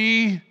not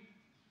be.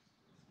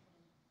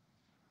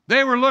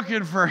 They were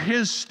looking for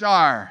his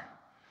star.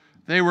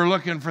 They were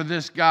looking for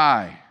this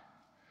guy.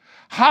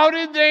 How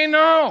did they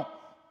know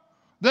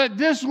that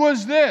this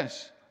was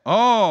this?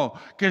 Oh,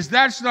 because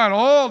that's not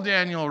all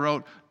Daniel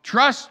wrote.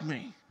 Trust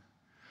me.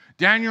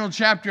 Daniel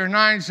chapter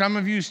 9, some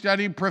of you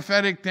study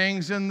prophetic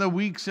things in the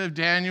weeks of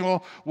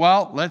Daniel.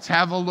 Well, let's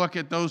have a look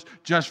at those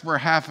just for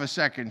half a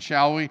second,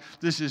 shall we?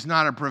 This is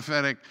not a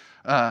prophetic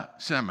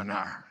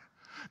seminar.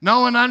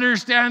 Know and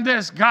understand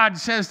this. God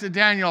says to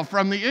Daniel,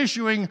 from the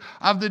issuing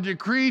of the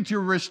decree to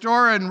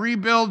restore and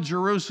rebuild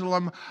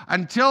Jerusalem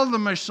until the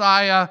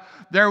Messiah,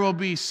 there will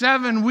be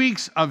 7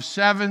 weeks of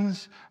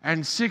sevens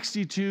and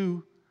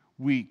 62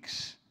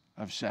 weeks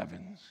of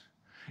sevens.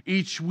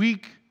 Each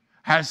week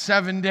has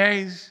 7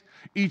 days.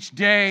 Each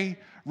day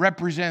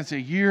represents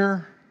a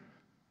year.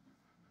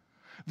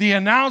 The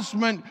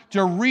announcement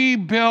to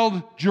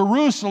rebuild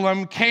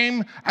Jerusalem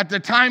came at the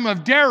time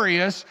of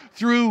Darius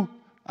through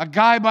a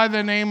guy by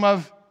the name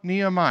of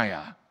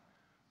Nehemiah.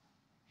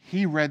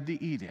 He read the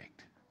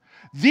edict.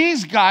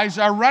 These guys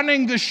are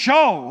running the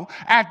show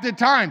at the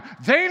time.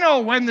 They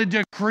know when the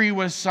decree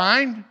was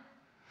signed.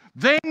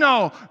 They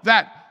know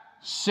that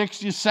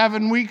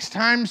 67 weeks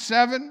times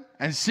 7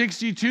 and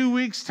 62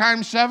 weeks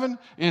times 7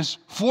 is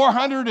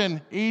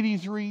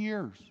 483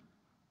 years.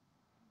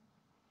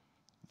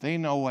 They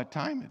know what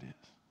time it is.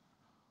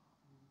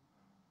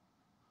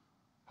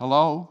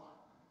 Hello?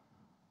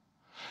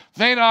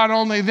 They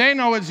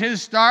know it's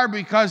his star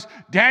because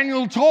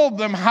Daniel told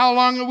them how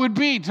long it would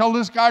be till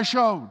this guy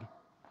showed.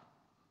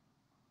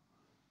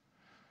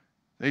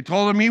 They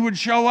told him he would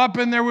show up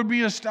and there would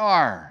be a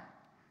star.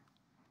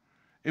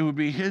 It would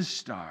be his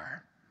star.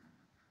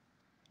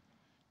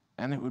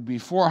 And it would be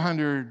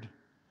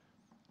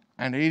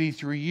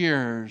 483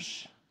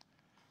 years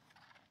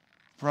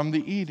from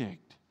the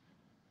edict.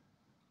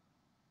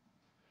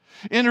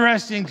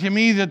 Interesting to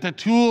me that the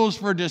tools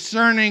for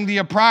discerning the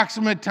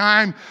approximate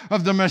time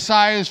of the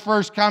Messiah's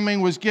first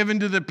coming was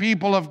given to the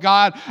people of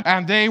God,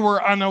 and they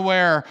were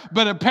unaware.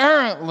 But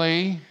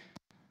apparently,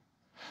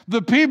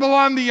 the people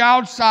on the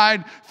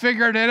outside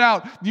figured it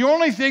out. The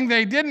only thing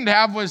they didn't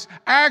have was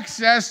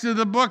access to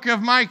the book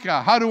of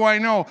Micah. How do I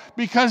know?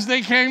 Because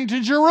they came to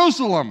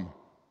Jerusalem.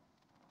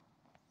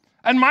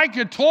 And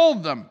Micah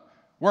told them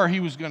where he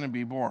was going to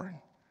be born.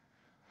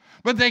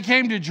 But they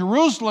came to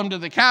Jerusalem, to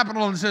the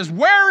capital, and says,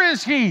 where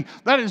is he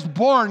that is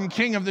born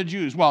King of the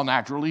Jews? Well,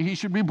 naturally, he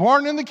should be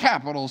born in the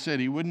capital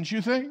city, wouldn't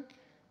you think?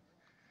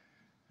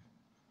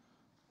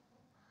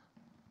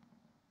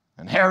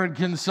 And Herod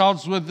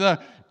consults with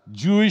the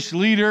Jewish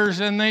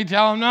leaders, and they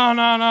tell him, no.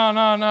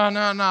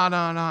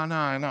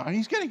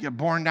 He's going to get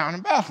born down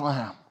in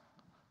Bethlehem.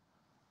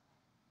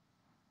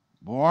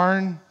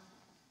 Born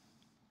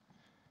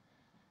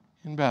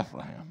in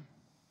Bethlehem.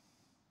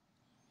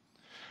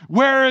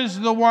 Where is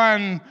the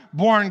one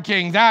born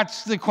king?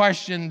 That's the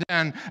question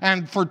then.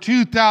 And for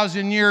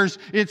 2,000 years,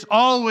 it's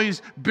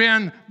always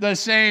been the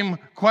same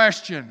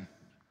question.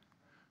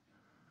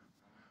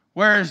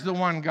 Where is the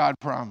one God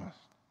promised?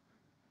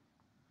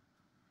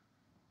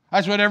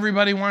 That's what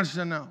everybody wants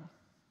to know.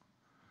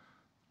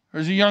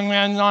 There's a young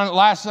man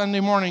last Sunday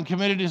morning,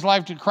 committed his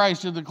life to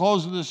Christ at the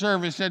close of the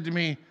service, said to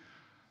me,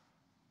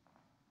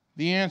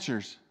 the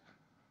answers,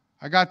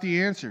 I got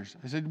the answers.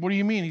 I said, what do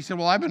you mean? He said,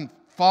 well, I've been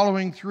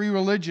following 3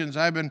 religions.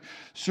 I've been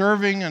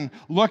serving and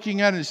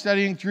looking at and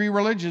studying 3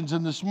 religions.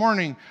 And this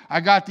morning, I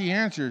got the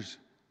answers.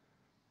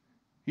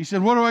 He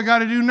said, what do I got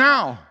to do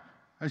now?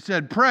 I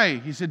said, pray.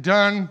 He said,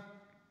 done.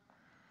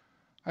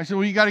 I said,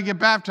 well, you got to get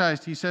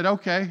baptized. He said,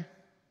 okay.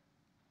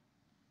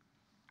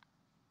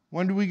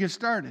 When do we get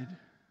started?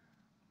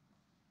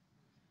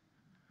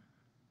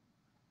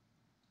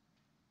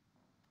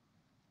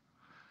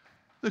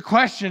 The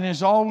question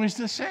is always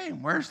the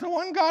same. Where's the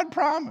one God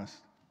promised?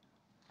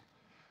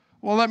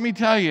 Well, let me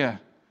tell you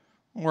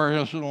where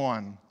is the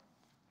one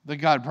that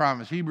God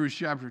promised. Hebrews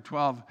chapter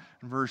 12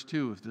 and verse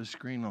 2, if this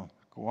screen will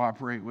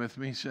cooperate with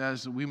me,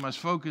 says that we must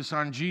focus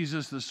on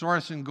Jesus, the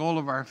source and goal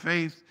of our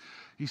faith.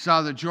 He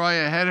saw the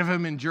joy ahead of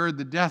him, endured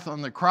the death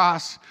on the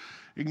cross,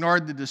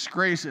 ignored the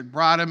disgrace it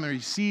brought him, and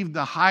received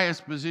the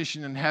highest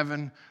position in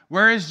heaven.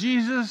 Where is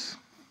Jesus?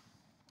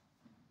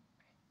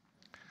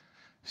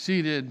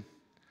 Seated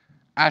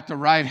at the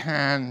right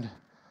hand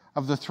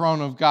of the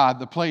throne of God,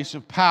 the place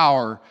of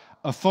power,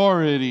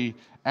 authority,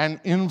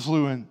 and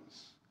influence.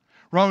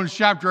 Romans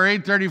chapter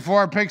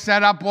 8:34 picks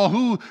that up. Well,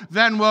 who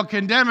then will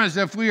condemn us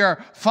if we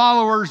are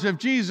followers of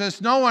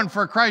Jesus? No one,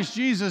 for Christ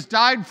Jesus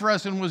died for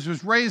us and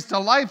was raised to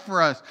life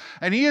for us.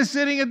 And he is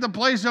sitting at the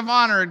place of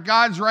honor at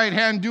God's right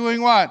hand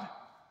doing what?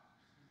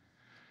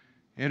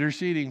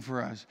 Interceding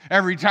for us.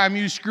 Every time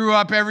you screw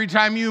up, every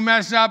time you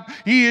mess up,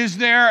 he is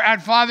there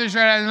at Father's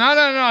right hand.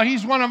 No,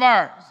 he's one of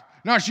ours.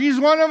 No, she's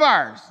one of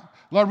ours.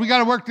 Lord, we got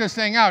to work this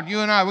thing out.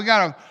 You and I, we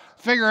got to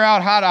figure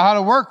out how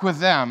to work with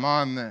them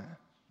on this.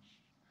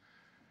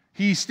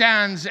 He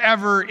stands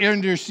ever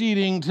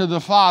interceding to the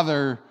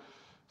Father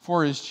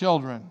for his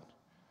children.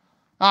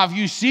 Now, if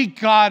you seek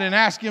God and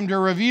ask him to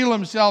reveal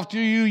himself to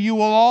you, you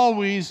will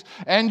always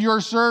end your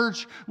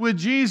search with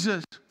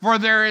Jesus. For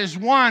there is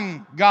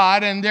one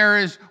God and there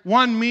is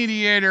one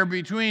mediator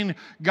between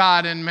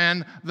God and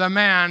men, the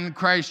man,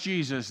 Christ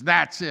Jesus.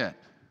 That's it.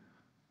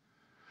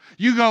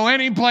 You go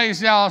any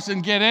place else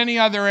and get any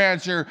other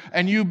answer,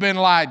 and you've been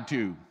lied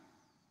to.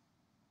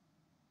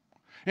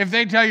 If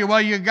they tell you,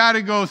 well, you got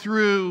to go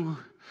through,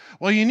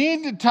 well, you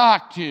need to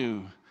talk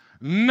to,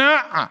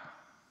 nuh-uh.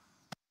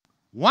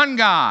 One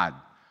God,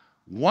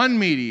 one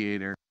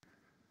mediator,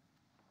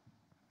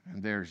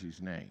 and there's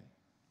his name.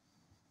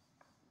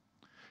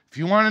 If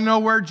you want to know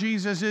where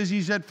Jesus is,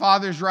 he's at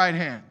Father's right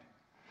hand.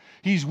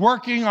 He's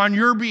working on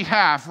your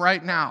behalf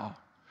right now.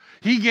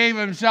 He gave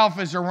himself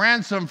as a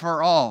ransom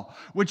for all,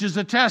 which is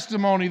a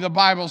testimony, the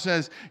Bible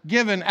says,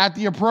 given at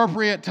the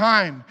appropriate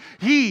time.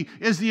 He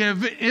is the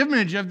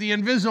image of the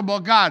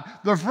invisible God,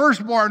 the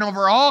firstborn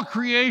over all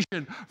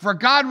creation. For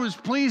God was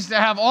pleased to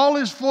have all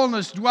his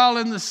fullness dwell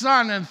in the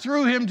Son, and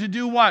through him to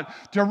do what?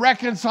 To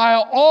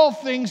reconcile all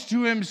things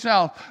to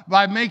himself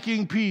by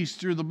making peace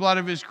through the blood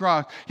of his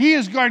cross. He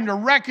is going to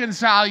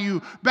reconcile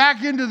you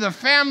back into the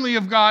family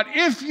of God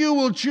if you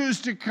will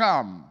choose to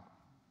come.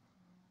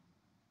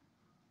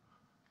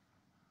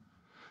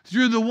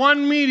 Through the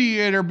one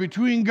mediator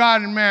between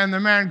God and man, the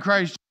man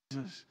Christ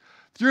Jesus.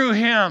 Through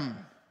him,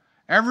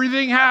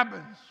 everything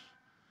happens,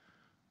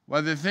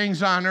 whether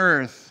things on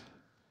earth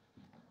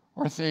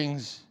or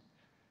things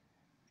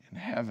in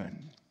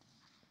heaven.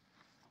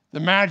 The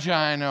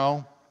Magi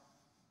know.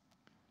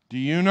 Do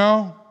you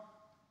know?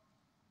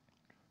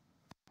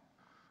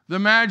 The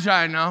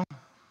Magi know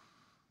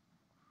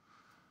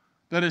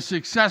that a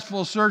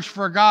successful search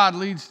for God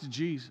leads to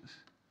Jesus.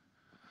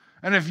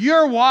 And if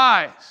you're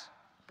wise,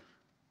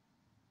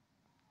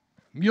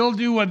 you'll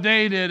do what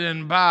they did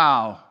and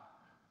bow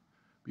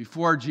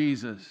before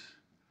Jesus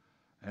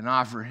and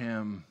offer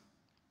him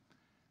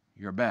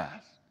your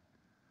best.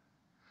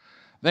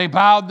 They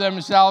bowed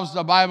themselves,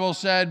 the Bible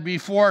said,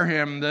 before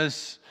him,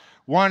 this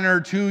 1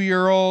 or 2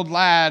 year old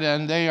lad,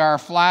 and they are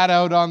flat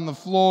out on the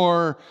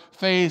floor,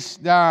 face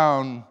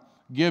down,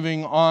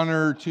 giving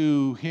honor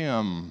to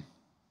him.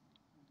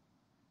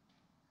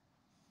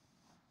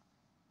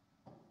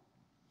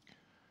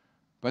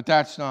 But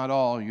that's not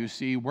all. You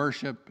see,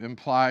 worship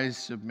implies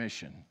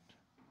submission.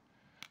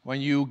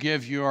 When you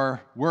give your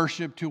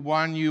worship to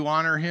one, you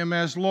honor him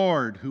as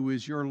Lord. Who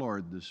is your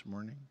Lord this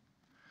morning?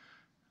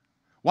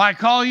 Why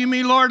call you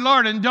me Lord,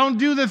 Lord, and don't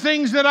do the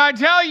things that I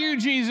tell you,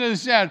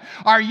 Jesus said.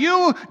 Are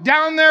you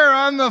down there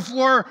on the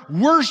floor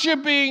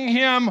worshiping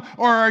him,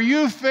 or are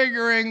you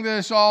figuring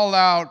this all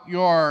out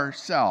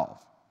yourself?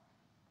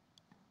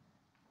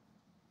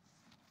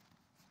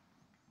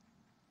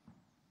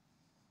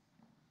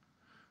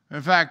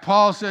 In fact,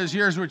 Paul says,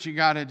 here's what you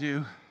got to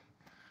do.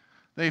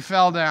 They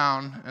fell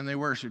down and they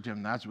worshiped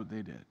him. That's what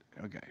they did.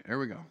 Okay, here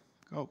we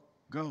go.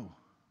 Go.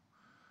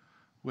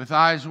 With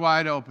eyes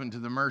wide open to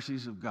the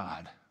mercies of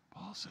God,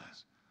 Paul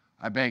says.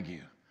 I beg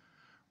you,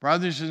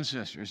 brothers and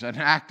sisters, an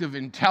act of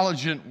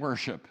intelligent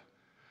worship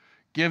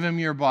Give him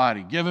your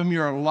body. Give him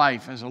your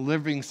life as a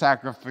living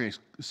sacrifice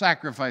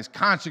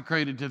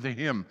consecrated to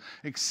him,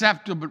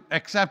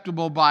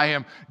 acceptable by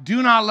him.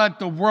 Do not let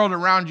the world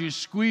around you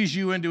squeeze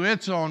you into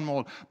its own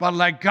mold, but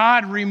let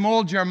God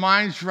remold your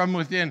minds from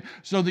within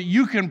so that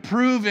you can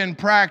prove in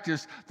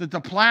practice that the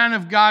plan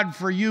of God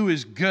for you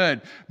is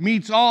good,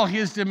 meets all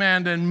his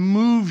demand, and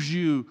moves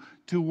you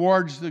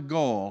towards the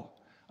goal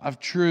of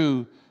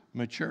true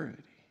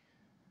maturity.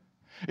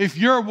 If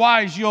you're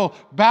wise, you'll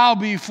bow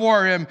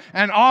before him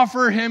and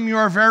offer him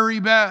your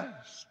very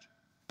best.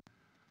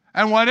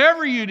 And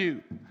whatever you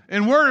do,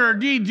 in word or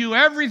deed, do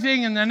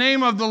everything in the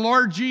name of the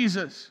Lord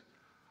Jesus.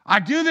 I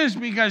do this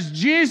because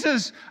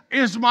Jesus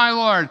is my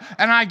Lord,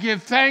 and I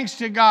give thanks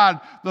to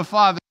God the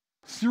Father.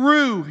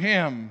 Through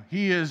him,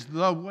 he is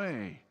the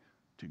way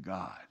to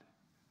God.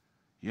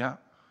 Yeah.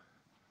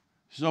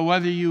 So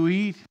whether you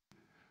eat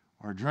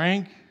or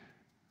drink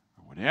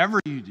or whatever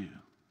you do,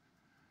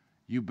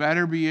 you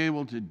better be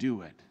able to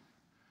do it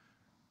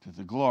to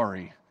the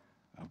glory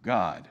of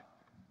God,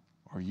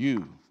 or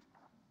you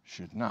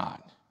should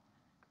not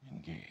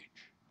engage.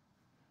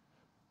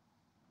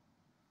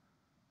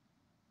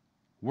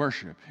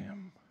 Worship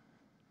him.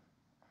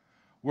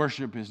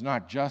 Worship is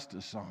not just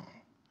a song,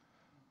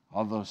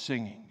 although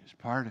singing is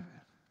part of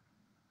it.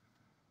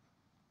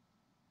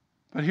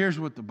 But here's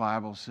what the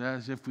Bible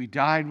says. If we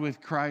died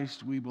with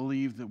Christ, we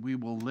believe that we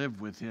will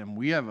live with him.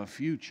 We have a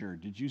future.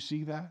 Did you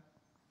see that?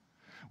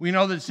 We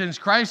know that since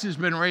Christ has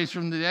been raised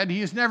from the dead,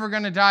 he is never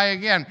going to die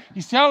again.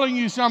 He's telling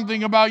you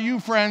something about you,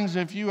 friends,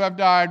 if you have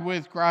died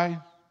with Christ.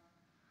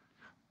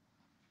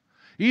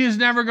 He is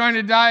never going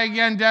to die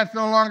again. Death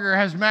no longer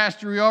has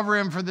mastery over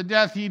him. For the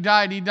death he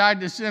died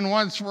to sin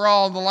once for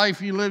all. The life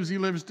he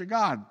lives to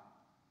God.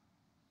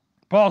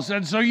 Paul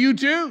said, so you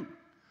too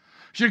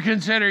should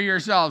consider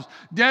yourselves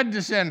dead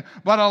to sin,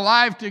 but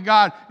alive to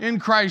God in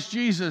Christ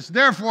Jesus.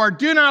 Therefore,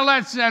 do not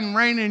let sin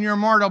reign in your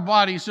mortal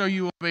body so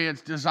you obey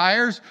its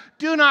desires.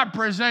 Do not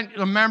present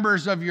the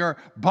members of your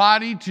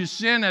body to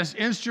sin as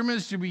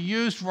instruments to be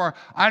used for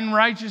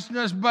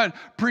unrighteousness, but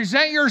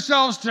present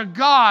yourselves to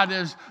God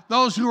as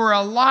those who are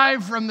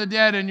alive from the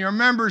dead, and your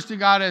members to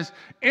God as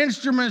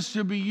instruments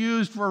to be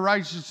used for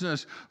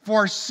righteousness.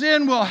 For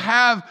sin will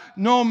have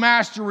no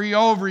mastery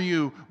over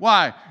you.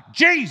 Why?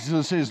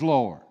 Jesus is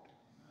Lord.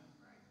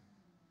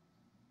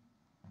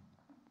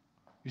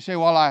 You say,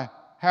 well, I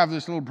have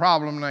this little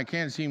problem and I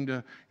can't seem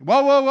to...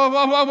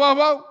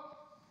 Whoa.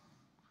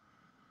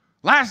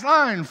 Last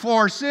line,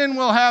 for sin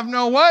will have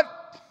no what?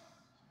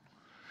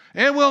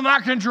 It will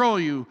not control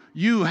you.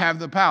 You have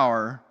the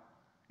power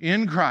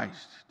in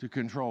Christ to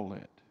control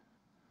it.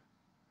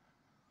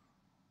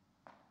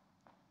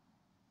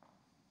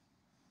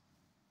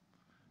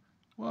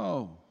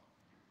 Whoa.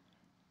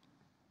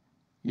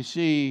 You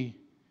see,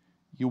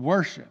 you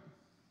worship.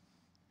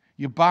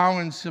 You bow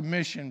in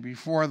submission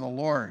before the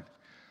Lord.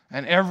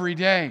 And every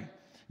day,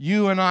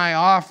 you and I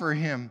offer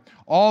him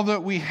all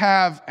that we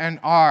have and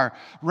are,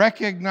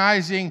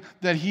 recognizing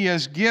that he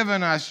has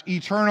given us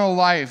eternal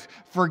life,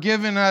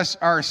 forgiven us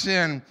our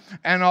sin.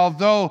 And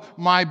although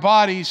my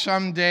body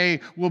someday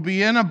will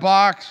be in a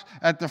box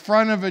at the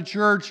front of a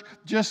church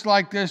just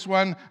like this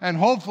one, and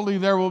hopefully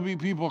there will be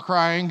people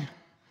crying,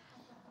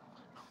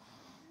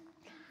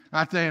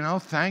 not saying, oh,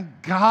 thank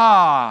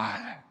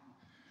God.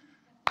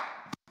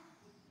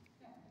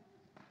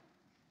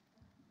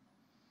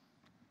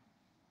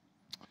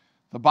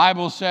 The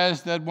Bible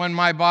says that when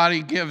my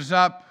body gives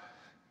up,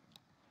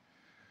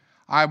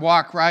 I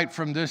walk right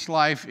from this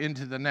life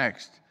into the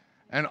next.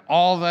 And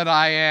all that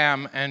I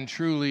am and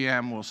truly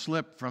am will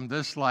slip from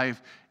this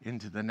life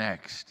into the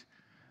next.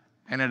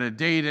 And at a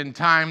date and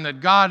time that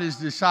God has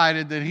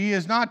decided that he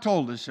has not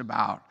told us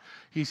about,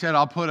 he said,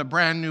 I'll put a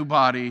brand new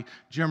body,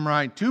 Jim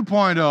Wright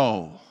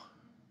 2.0,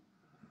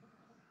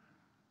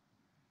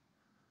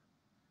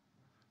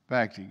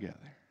 back together.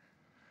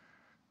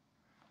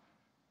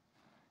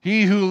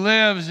 He who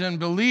lives and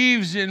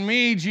believes in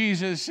me,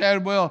 Jesus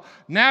said, will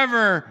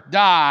never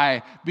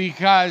die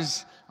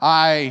because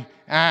I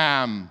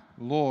am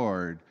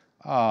Lord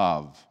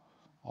of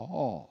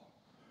all.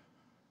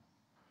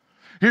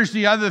 Here's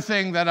the other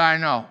thing that I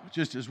know,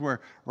 just as we're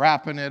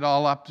wrapping it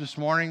all up this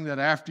morning, that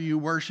after you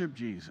worship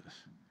Jesus,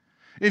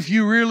 if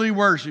you really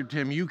worshiped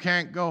him, you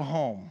can't go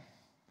home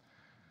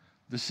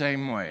the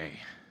same way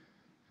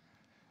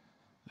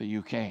that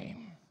you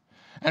came.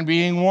 And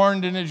being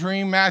warned in a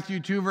dream, Matthew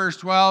 2 verse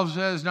 12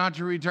 says, not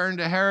to return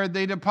to Herod,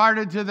 they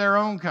departed to their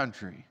own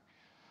country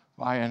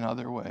by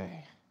another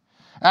way.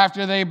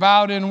 After they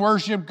bowed in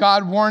worship,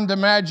 God warned the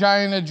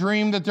Magi in a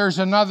dream that there's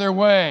another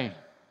way.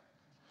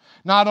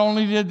 Not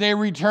only did they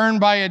return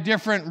by a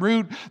different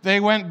route, they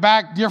went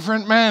back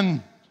different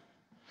men.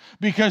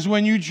 Because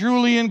when you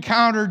truly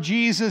encounter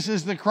Jesus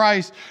as the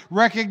Christ,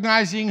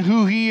 recognizing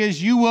who he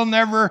is, you will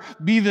never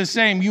be the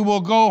same. You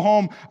will go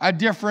home a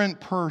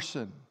different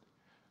person.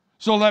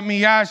 So let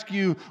me ask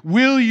you,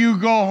 will you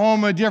go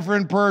home a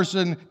different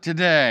person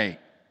today?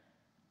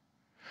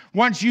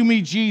 Once you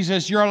meet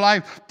Jesus, your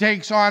life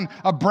takes on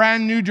a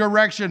brand new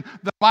direction.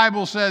 The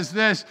Bible says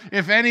this: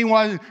 if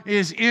anyone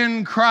is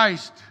in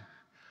Christ,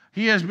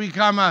 he has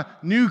become a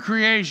new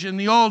creation.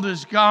 The old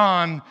is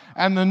gone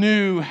and the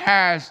new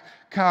has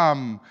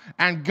come.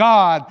 And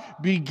God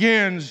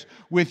begins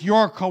with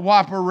your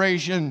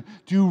cooperation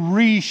to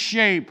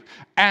reshape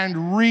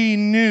and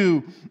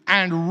renew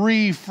and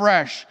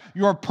refresh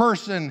your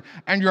person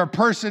and your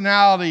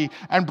personality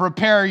and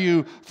prepare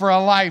you for a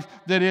life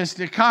that is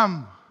to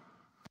come.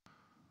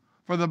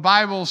 For the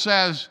Bible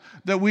says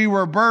that we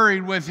were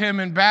buried with him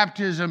in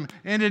baptism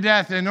into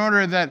death, in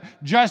order that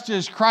just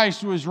as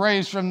Christ was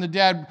raised from the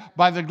dead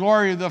by the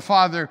glory of the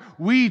Father,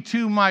 we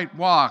too might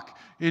walk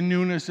in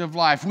newness of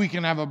life. We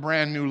can have a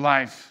brand new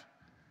life.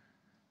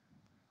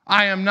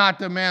 I am not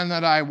the man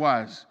that I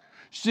was.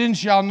 Sin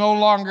shall no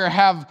longer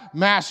have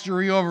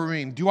mastery over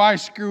me. Do I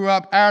screw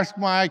up? Ask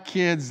my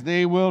kids.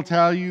 They will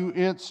tell you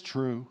it's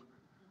true.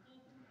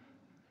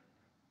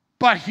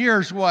 But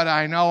here's what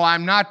I know.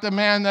 I'm not the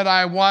man that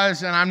I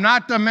was, and I'm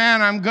not the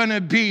man I'm going to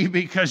be,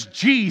 because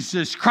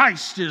Jesus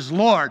Christ is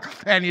Lord,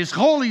 and his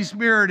Holy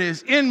Spirit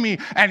is in me,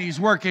 and he's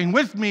working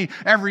with me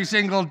every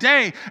single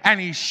day, and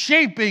he's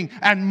shaping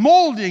and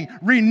molding,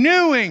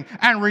 renewing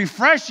and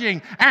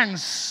refreshing, and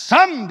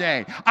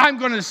someday I'm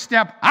going to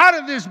step out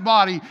of this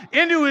body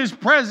into his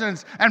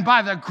presence, and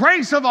by the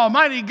grace of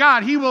Almighty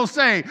God, he will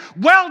say,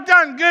 "Well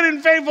done, good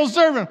and faithful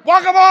servant.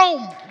 Welcome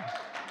home."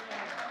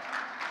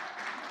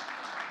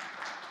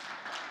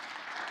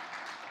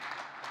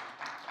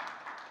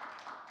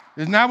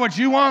 Isn't that what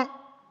you want?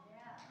 Yeah.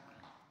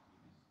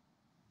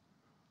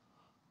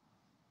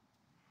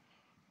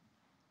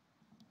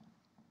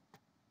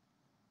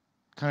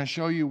 Can I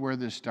show you where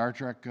this Star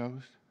Trek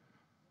goes?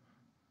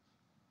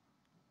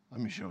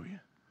 Let me show you.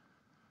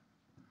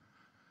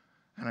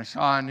 And I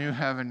saw a new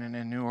heaven and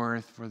a new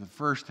earth, for the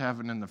first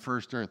heaven and the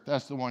first earth,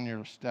 that's the one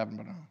you're stepping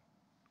on,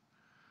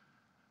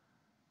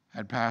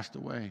 had passed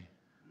away.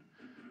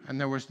 And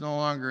there was no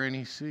longer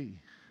any sea.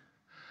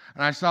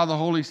 And I saw the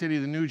holy city,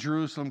 the New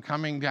Jerusalem,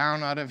 coming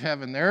down out of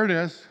heaven. There it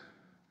is,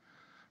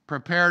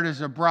 prepared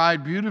as a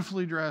bride,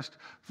 beautifully dressed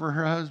for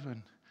her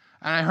husband.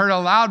 And I heard a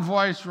loud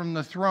voice from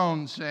the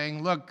throne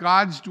saying, "Look,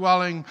 God's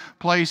dwelling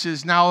place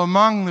is now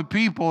among the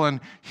people, and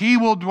he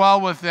will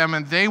dwell with them,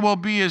 and they will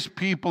be his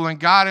people, and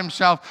God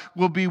himself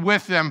will be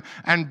with them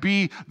and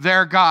be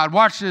their God."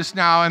 Watch this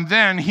now. "And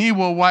then he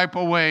will wipe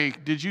away,"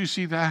 did you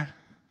see that?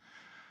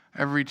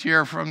 "Every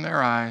tear from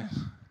their eyes.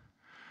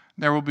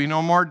 There will be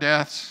no more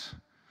deaths,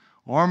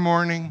 or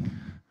mourning,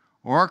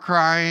 or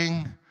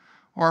crying,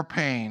 or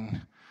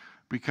pain,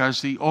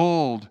 because the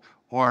old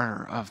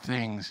order of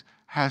things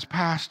has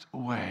passed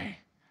away."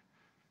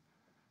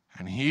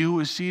 And he who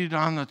was seated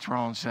on the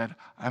throne said,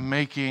 "I'm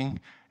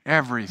making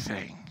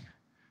everything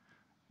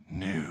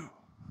new."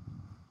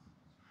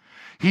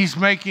 He's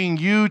making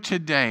you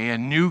today a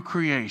new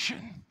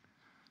creation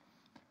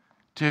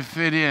to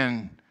fit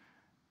in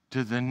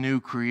to the new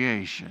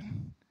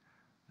creation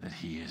that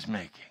he is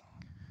making.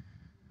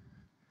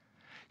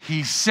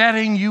 He's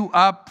setting you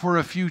up for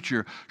a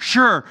future.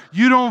 Sure,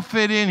 you don't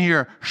fit in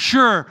here.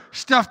 Sure,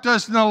 stuff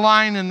doesn't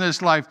align in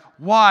this life.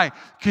 Why?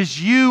 Because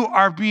you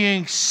are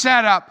being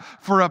set up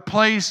for a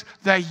place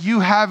that you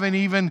haven't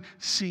even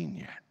seen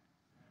yet.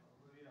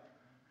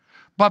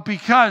 But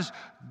because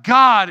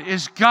God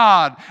is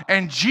God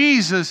and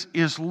Jesus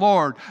is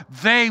Lord,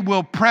 they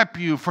will prep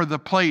you for the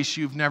place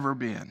you've never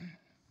been.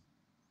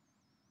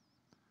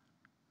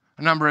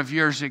 A number of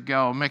years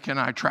ago, Mick and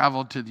I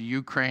traveled to the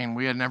Ukraine.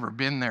 We had never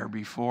been there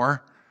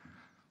before.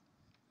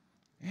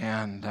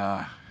 And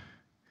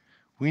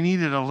we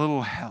needed a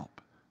little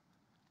help,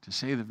 to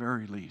say the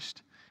very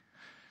least,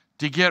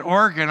 to get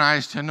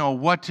organized, to know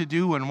what to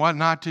do and what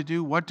not to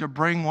do, what to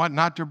bring, what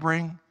not to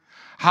bring,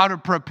 how to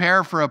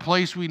prepare for a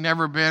place we'd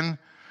never been,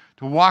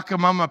 to walk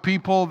among a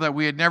people that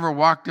we had never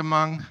walked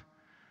among,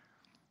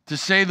 to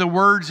say the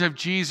words of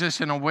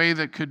Jesus in a way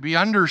that could be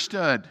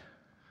understood.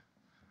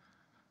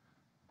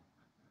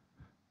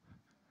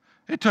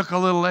 It took a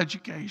little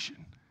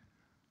education.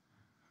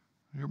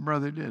 Your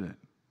brother did it.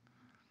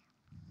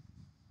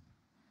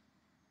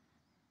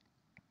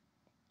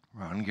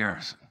 Ron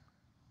Garrison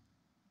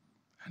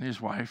and his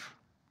wife.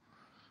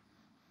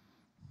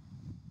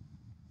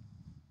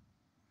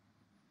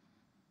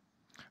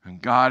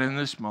 And God in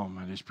this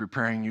moment is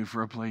preparing you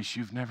for a place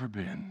you've never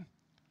been.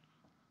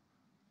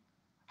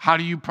 How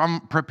do you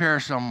prepare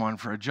someone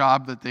for a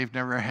job that they've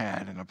never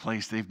had in a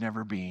place they've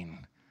never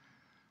been?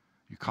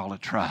 You call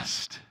it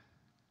trust.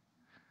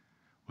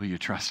 Will you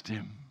trust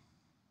him?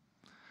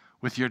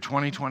 With your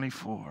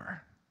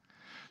 2024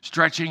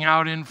 stretching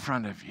out in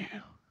front of you.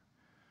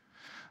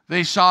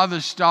 They saw the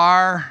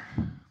star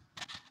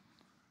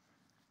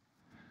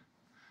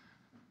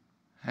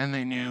and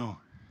they knew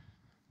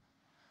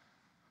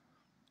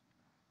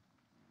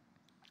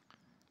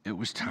it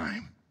was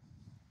time.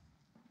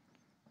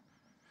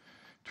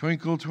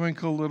 Twinkle,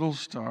 twinkle, little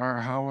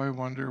star, how I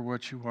wonder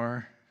what you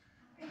are.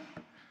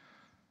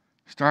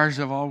 Stars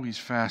have always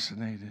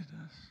fascinated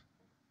us.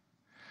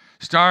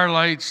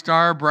 Starlight,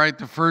 star bright,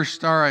 the first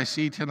star I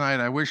see tonight.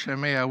 I wish I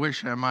may, I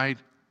wish I might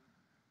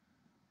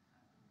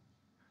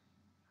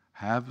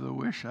have the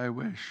wish I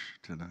wish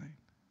tonight.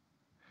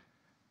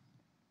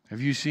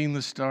 Have you seen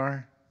the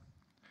star?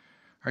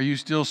 Are you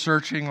still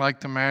searching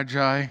like the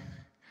Magi?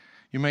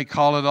 You may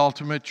call it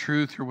ultimate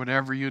truth or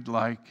whatever you'd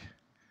like.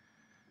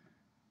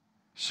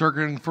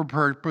 Searching for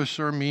purpose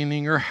or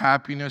meaning or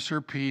happiness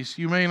or peace.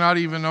 You may not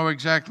even know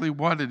exactly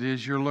what it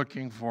is you're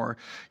looking for.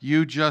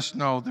 You just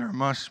know there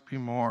must be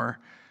more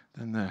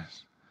than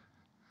this.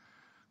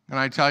 And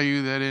I tell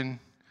you that in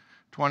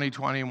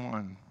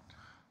 2021,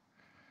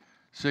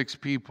 6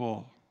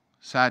 people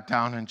sat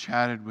down and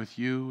chatted with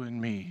you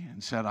and me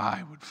and said,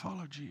 I would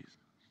follow Jesus.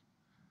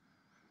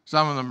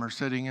 Some of them are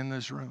sitting in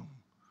this room.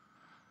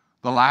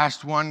 The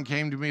last one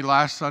came to me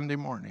last Sunday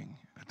morning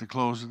at the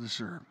close of the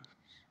service.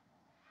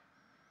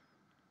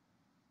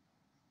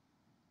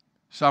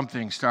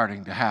 Something's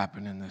starting to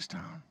happen in this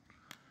town.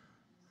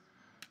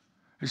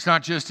 It's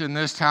not just in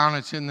this town,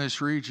 it's in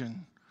this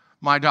region.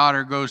 My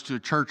daughter goes to a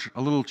church,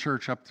 a little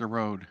church up the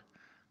road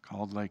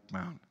called Lake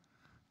Mount.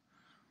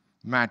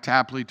 Matt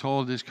Tapley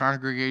told his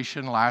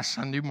congregation last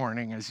Sunday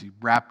morning as he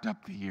wrapped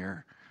up the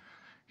year,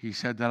 he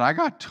said that I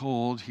got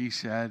told, he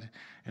said,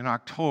 in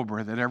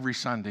October that every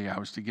Sunday I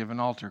was to give an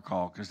altar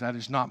call because that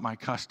is not my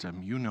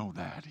custom. You know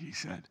that, he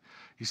said.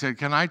 He said,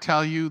 can I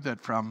tell you that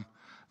from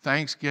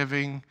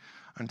Thanksgiving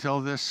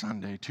until this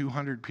Sunday,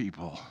 200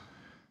 people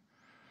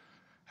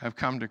have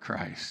come to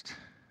Christ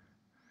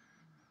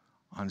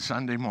on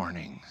Sunday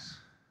mornings.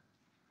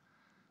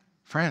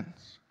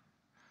 Friends,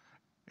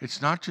 it's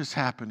not just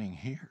happening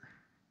here.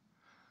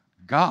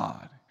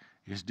 God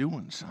is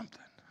doing something.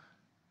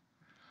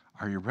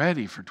 Are you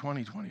ready for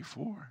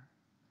 2024?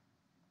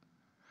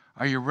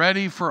 Are you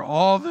ready for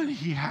all that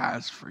He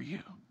has for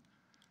you?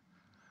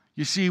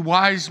 You see,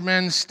 wise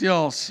men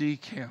still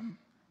seek Him.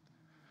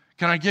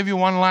 Can I give you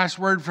one last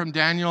word from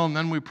Daniel and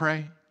then we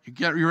pray?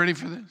 You ready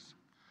for this?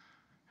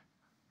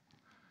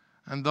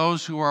 And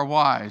those who are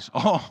wise,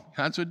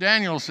 that's what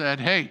Daniel said.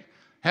 Hey,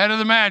 head of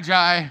the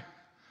Magi,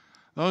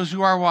 those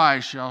who are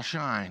wise shall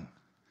shine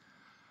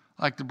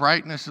like the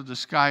brightness of the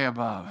sky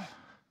above.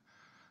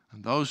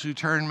 And those who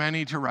turn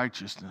many to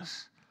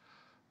righteousness,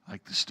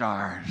 like the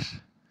stars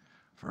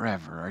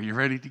forever. Are you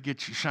ready to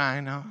get your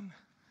shine on?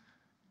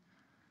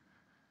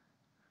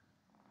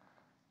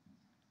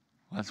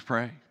 Let's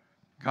pray.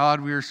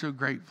 God, we are so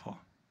grateful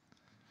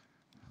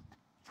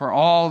for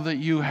all that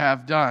you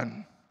have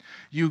done.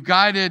 You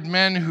guided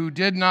men who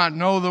did not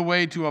know the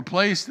way to a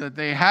place that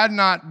they had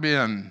not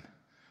been.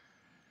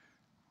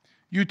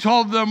 You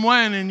told them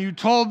when, and you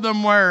told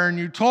them where, and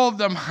you told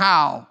them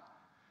how.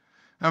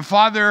 And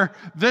Father,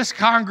 this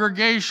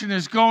congregation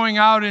is going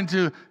out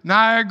into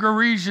Niagara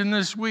region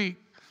this week.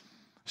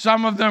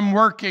 Some of them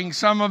working,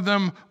 some of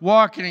them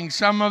walking,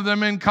 some of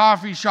them in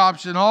coffee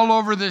shops and all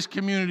over this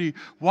community.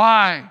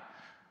 Why?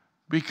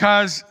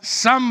 Because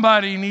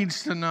somebody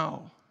needs to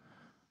know.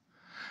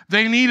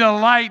 They need a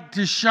light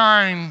to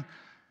shine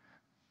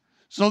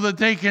so that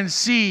they can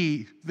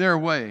see their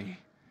way.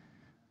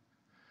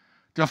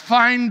 To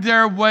find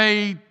their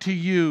way to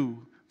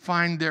you,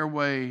 find their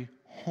way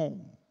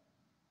home.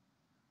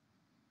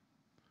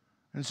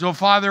 And so,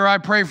 Father, I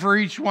pray for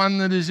each one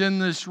that is in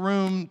this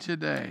room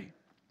today,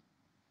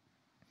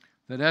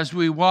 that as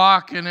we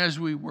walk and as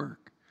we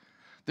work,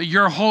 that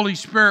your Holy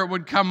Spirit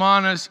would come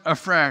on us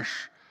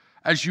afresh,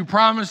 as you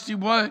promised He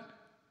would.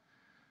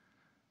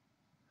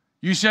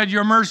 You said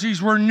your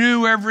mercies were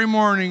new every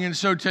morning, and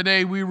so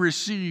today we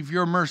receive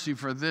your mercy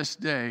for this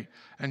day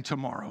and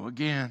tomorrow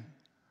again.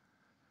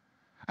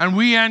 And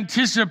we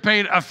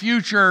anticipate a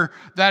future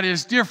that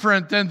is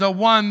different than the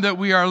one that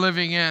we are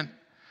living in.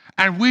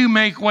 And we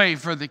make way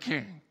for the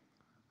King.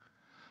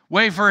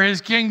 Way for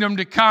His kingdom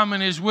to come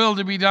and His will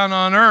to be done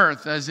on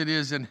earth as it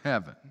is in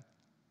heaven.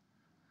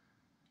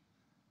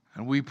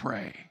 And we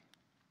pray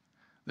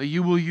that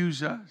you will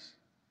use us.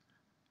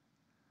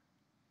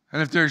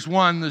 And if there's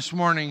one this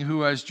morning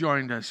who has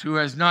joined us, who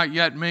has not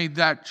yet made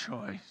that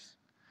choice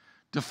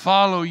to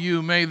follow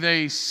you, may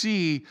they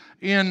see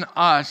in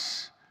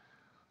us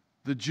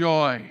the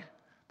joy,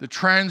 the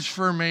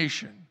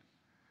transformation,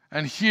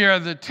 and hear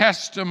the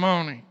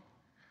testimony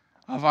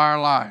of our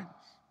lives,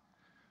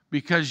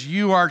 because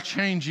you are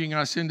changing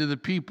us into the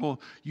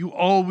people you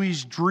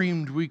always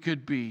dreamed we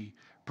could be,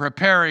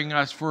 preparing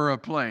us for a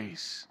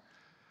place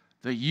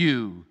that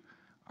you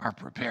are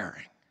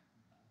preparing.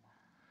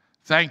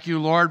 Thank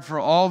you, Lord, for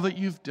all that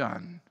you've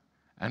done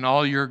and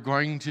all you're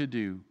going to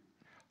do.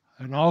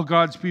 And all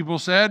God's people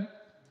said,